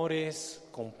 temores,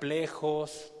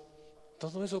 complejos.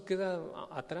 Todo eso queda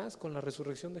atrás con la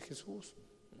resurrección de Jesús.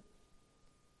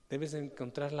 Debes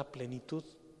encontrar la plenitud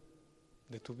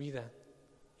de tu vida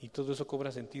y todo eso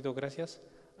cobra sentido gracias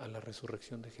a la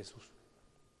resurrección de Jesús.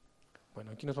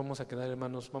 Bueno, aquí nos vamos a quedar,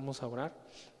 hermanos, vamos a orar.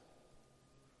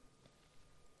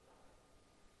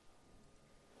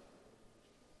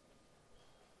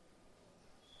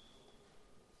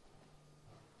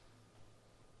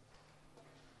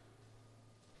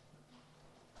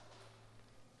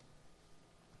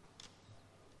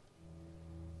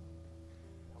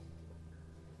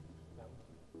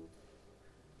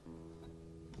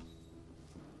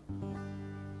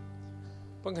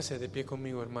 Póngase de pie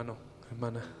conmigo, hermano,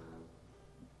 hermana.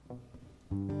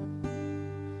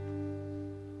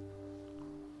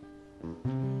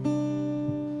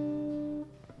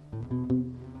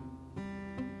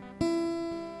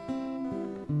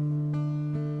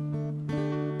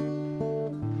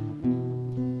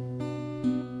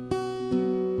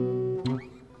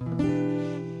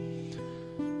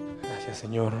 Gracias,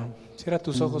 Señor. Cierra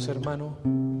tus ojos, hermano.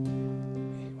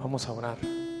 Vamos a orar.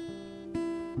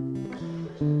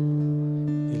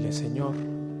 Dile, Señor,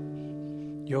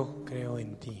 yo creo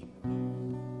en ti.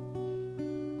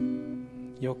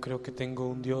 Yo creo que tengo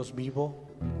un Dios vivo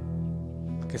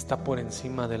que está por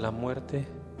encima de la muerte.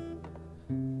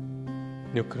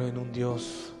 Yo creo en un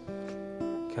Dios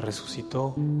que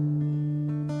resucitó,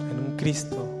 en un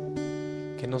Cristo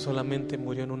que no solamente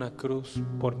murió en una cruz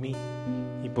por mí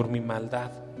y por mi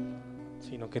maldad,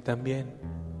 sino que también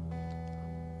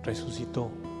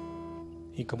resucitó.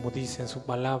 Y como dice en su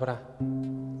palabra,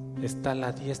 está a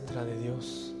la diestra de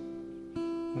Dios,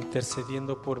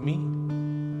 intercediendo por mí.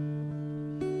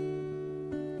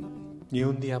 Y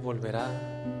un día volverá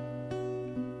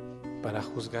para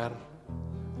juzgar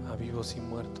a vivos y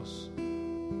muertos.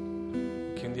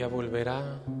 Que un día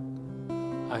volverá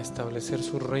a establecer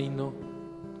su reino,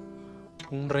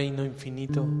 un reino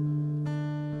infinito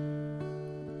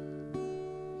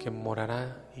que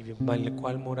morará y en el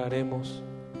cual moraremos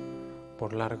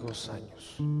por largos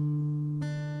años.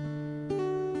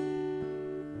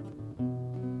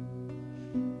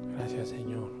 Gracias,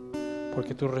 Señor,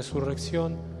 porque tu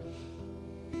resurrección,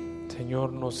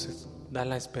 Señor, nos da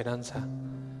la esperanza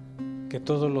que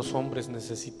todos los hombres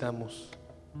necesitamos.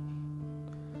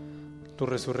 Tu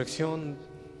resurrección,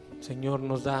 Señor,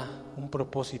 nos da un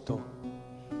propósito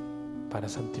para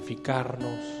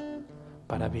santificarnos,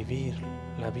 para vivir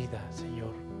la vida,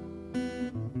 Señor.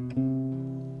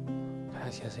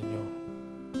 Gracias, Señor.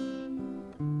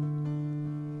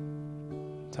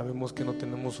 Sabemos que no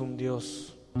tenemos un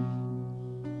Dios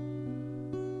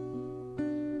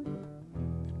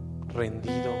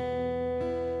rendido,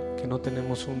 que no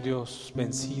tenemos un Dios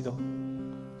vencido,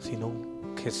 sino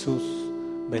un Jesús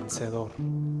vencedor,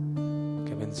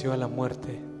 que venció a la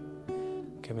muerte,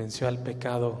 que venció al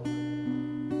pecado,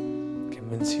 que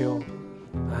venció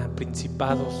a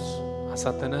principados, a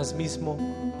Satanás mismo.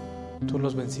 Tú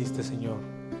los venciste, Señor,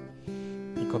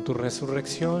 y con tu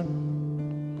resurrección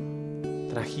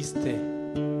trajiste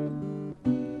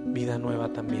vida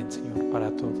nueva también, Señor, para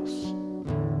todos.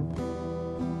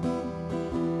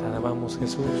 Te alabamos,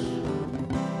 Jesús.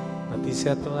 A ti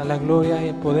sea toda la gloria y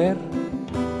el poder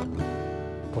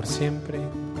por siempre.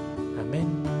 Amén.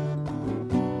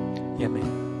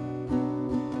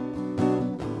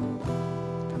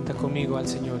 conmigo al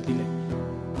Señor, dile.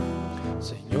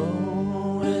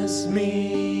 Señor, es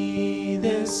mi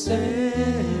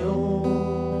deseo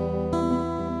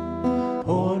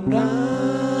honrarte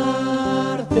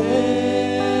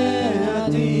a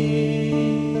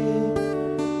ti,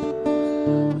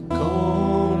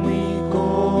 con mi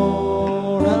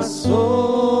corazón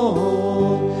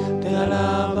te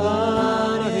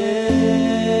alabaré.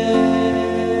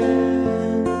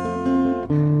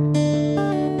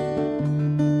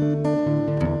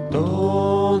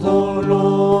 Todo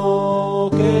lo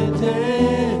que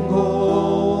tengo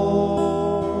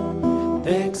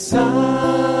te exalta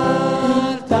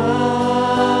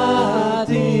a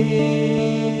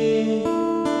ti.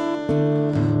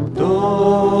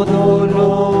 Todo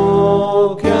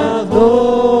lo que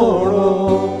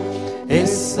adoro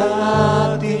es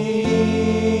a ti.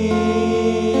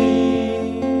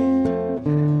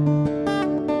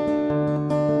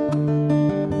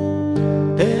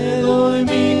 Te doy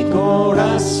mi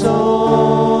corazón,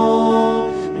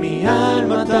 mi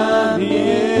alma también.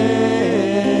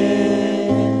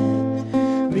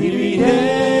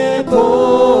 Viviré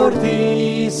por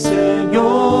ti,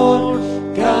 Señor,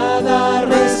 cada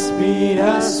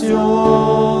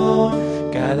respiración,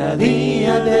 cada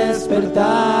día al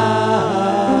despertar.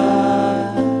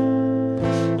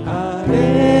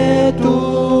 Haré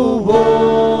tu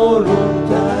voluntad.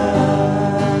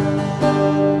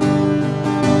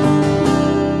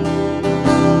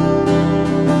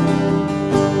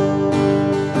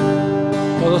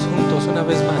 Todos juntos, una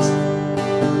vez más.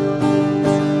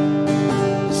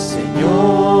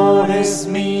 Señor, es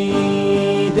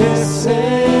mi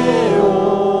deseo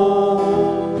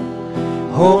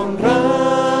honrarte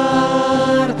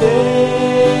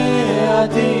a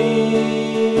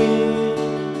ti,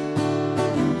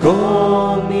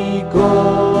 con mi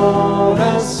corazón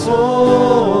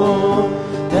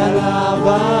te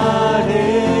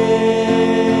alabaré.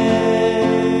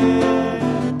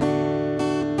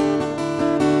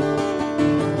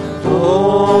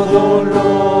 Todo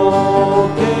lo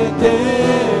que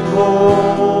tengo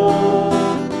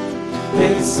te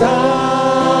exalta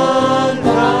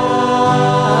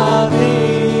a ti.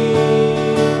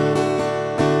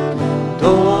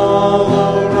 Todo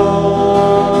lo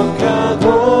que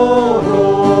adoro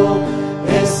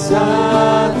es a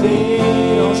ti.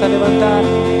 Vamos a levantar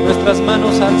nuestras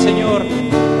manos al Señor.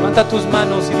 Levanta tus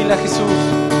manos y dile a Jesús.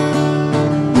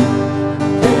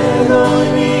 Te doy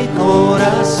mi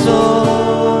corazón,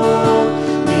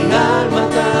 mi alma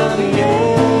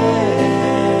también.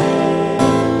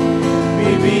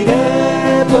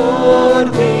 Viviré por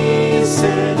ti,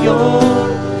 Señor,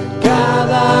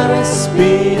 cada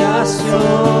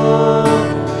respiración,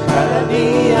 cada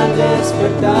día al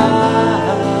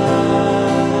despertar.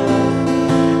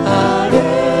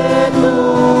 Haré tu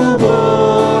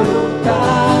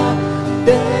voluntad.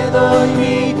 Te doy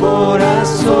mi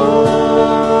corazón,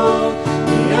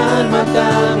 mi alma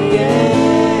también.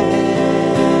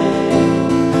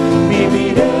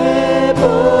 Viviré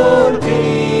por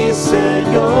ti,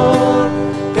 Señor,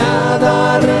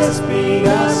 cada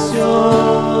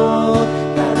respiración,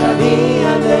 cada día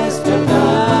al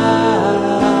despertar.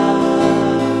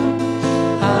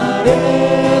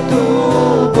 Haré tu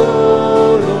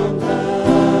voluntad.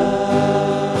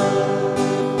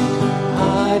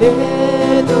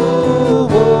 Haré tu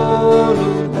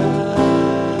voluntad.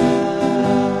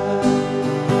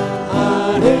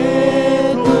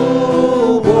 Haré tu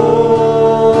voluntad.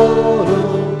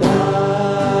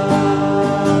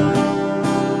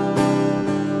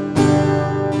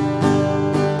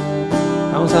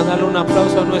 Vamos a darle un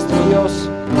aplauso a nuestro Dios,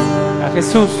 a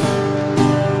Jesús.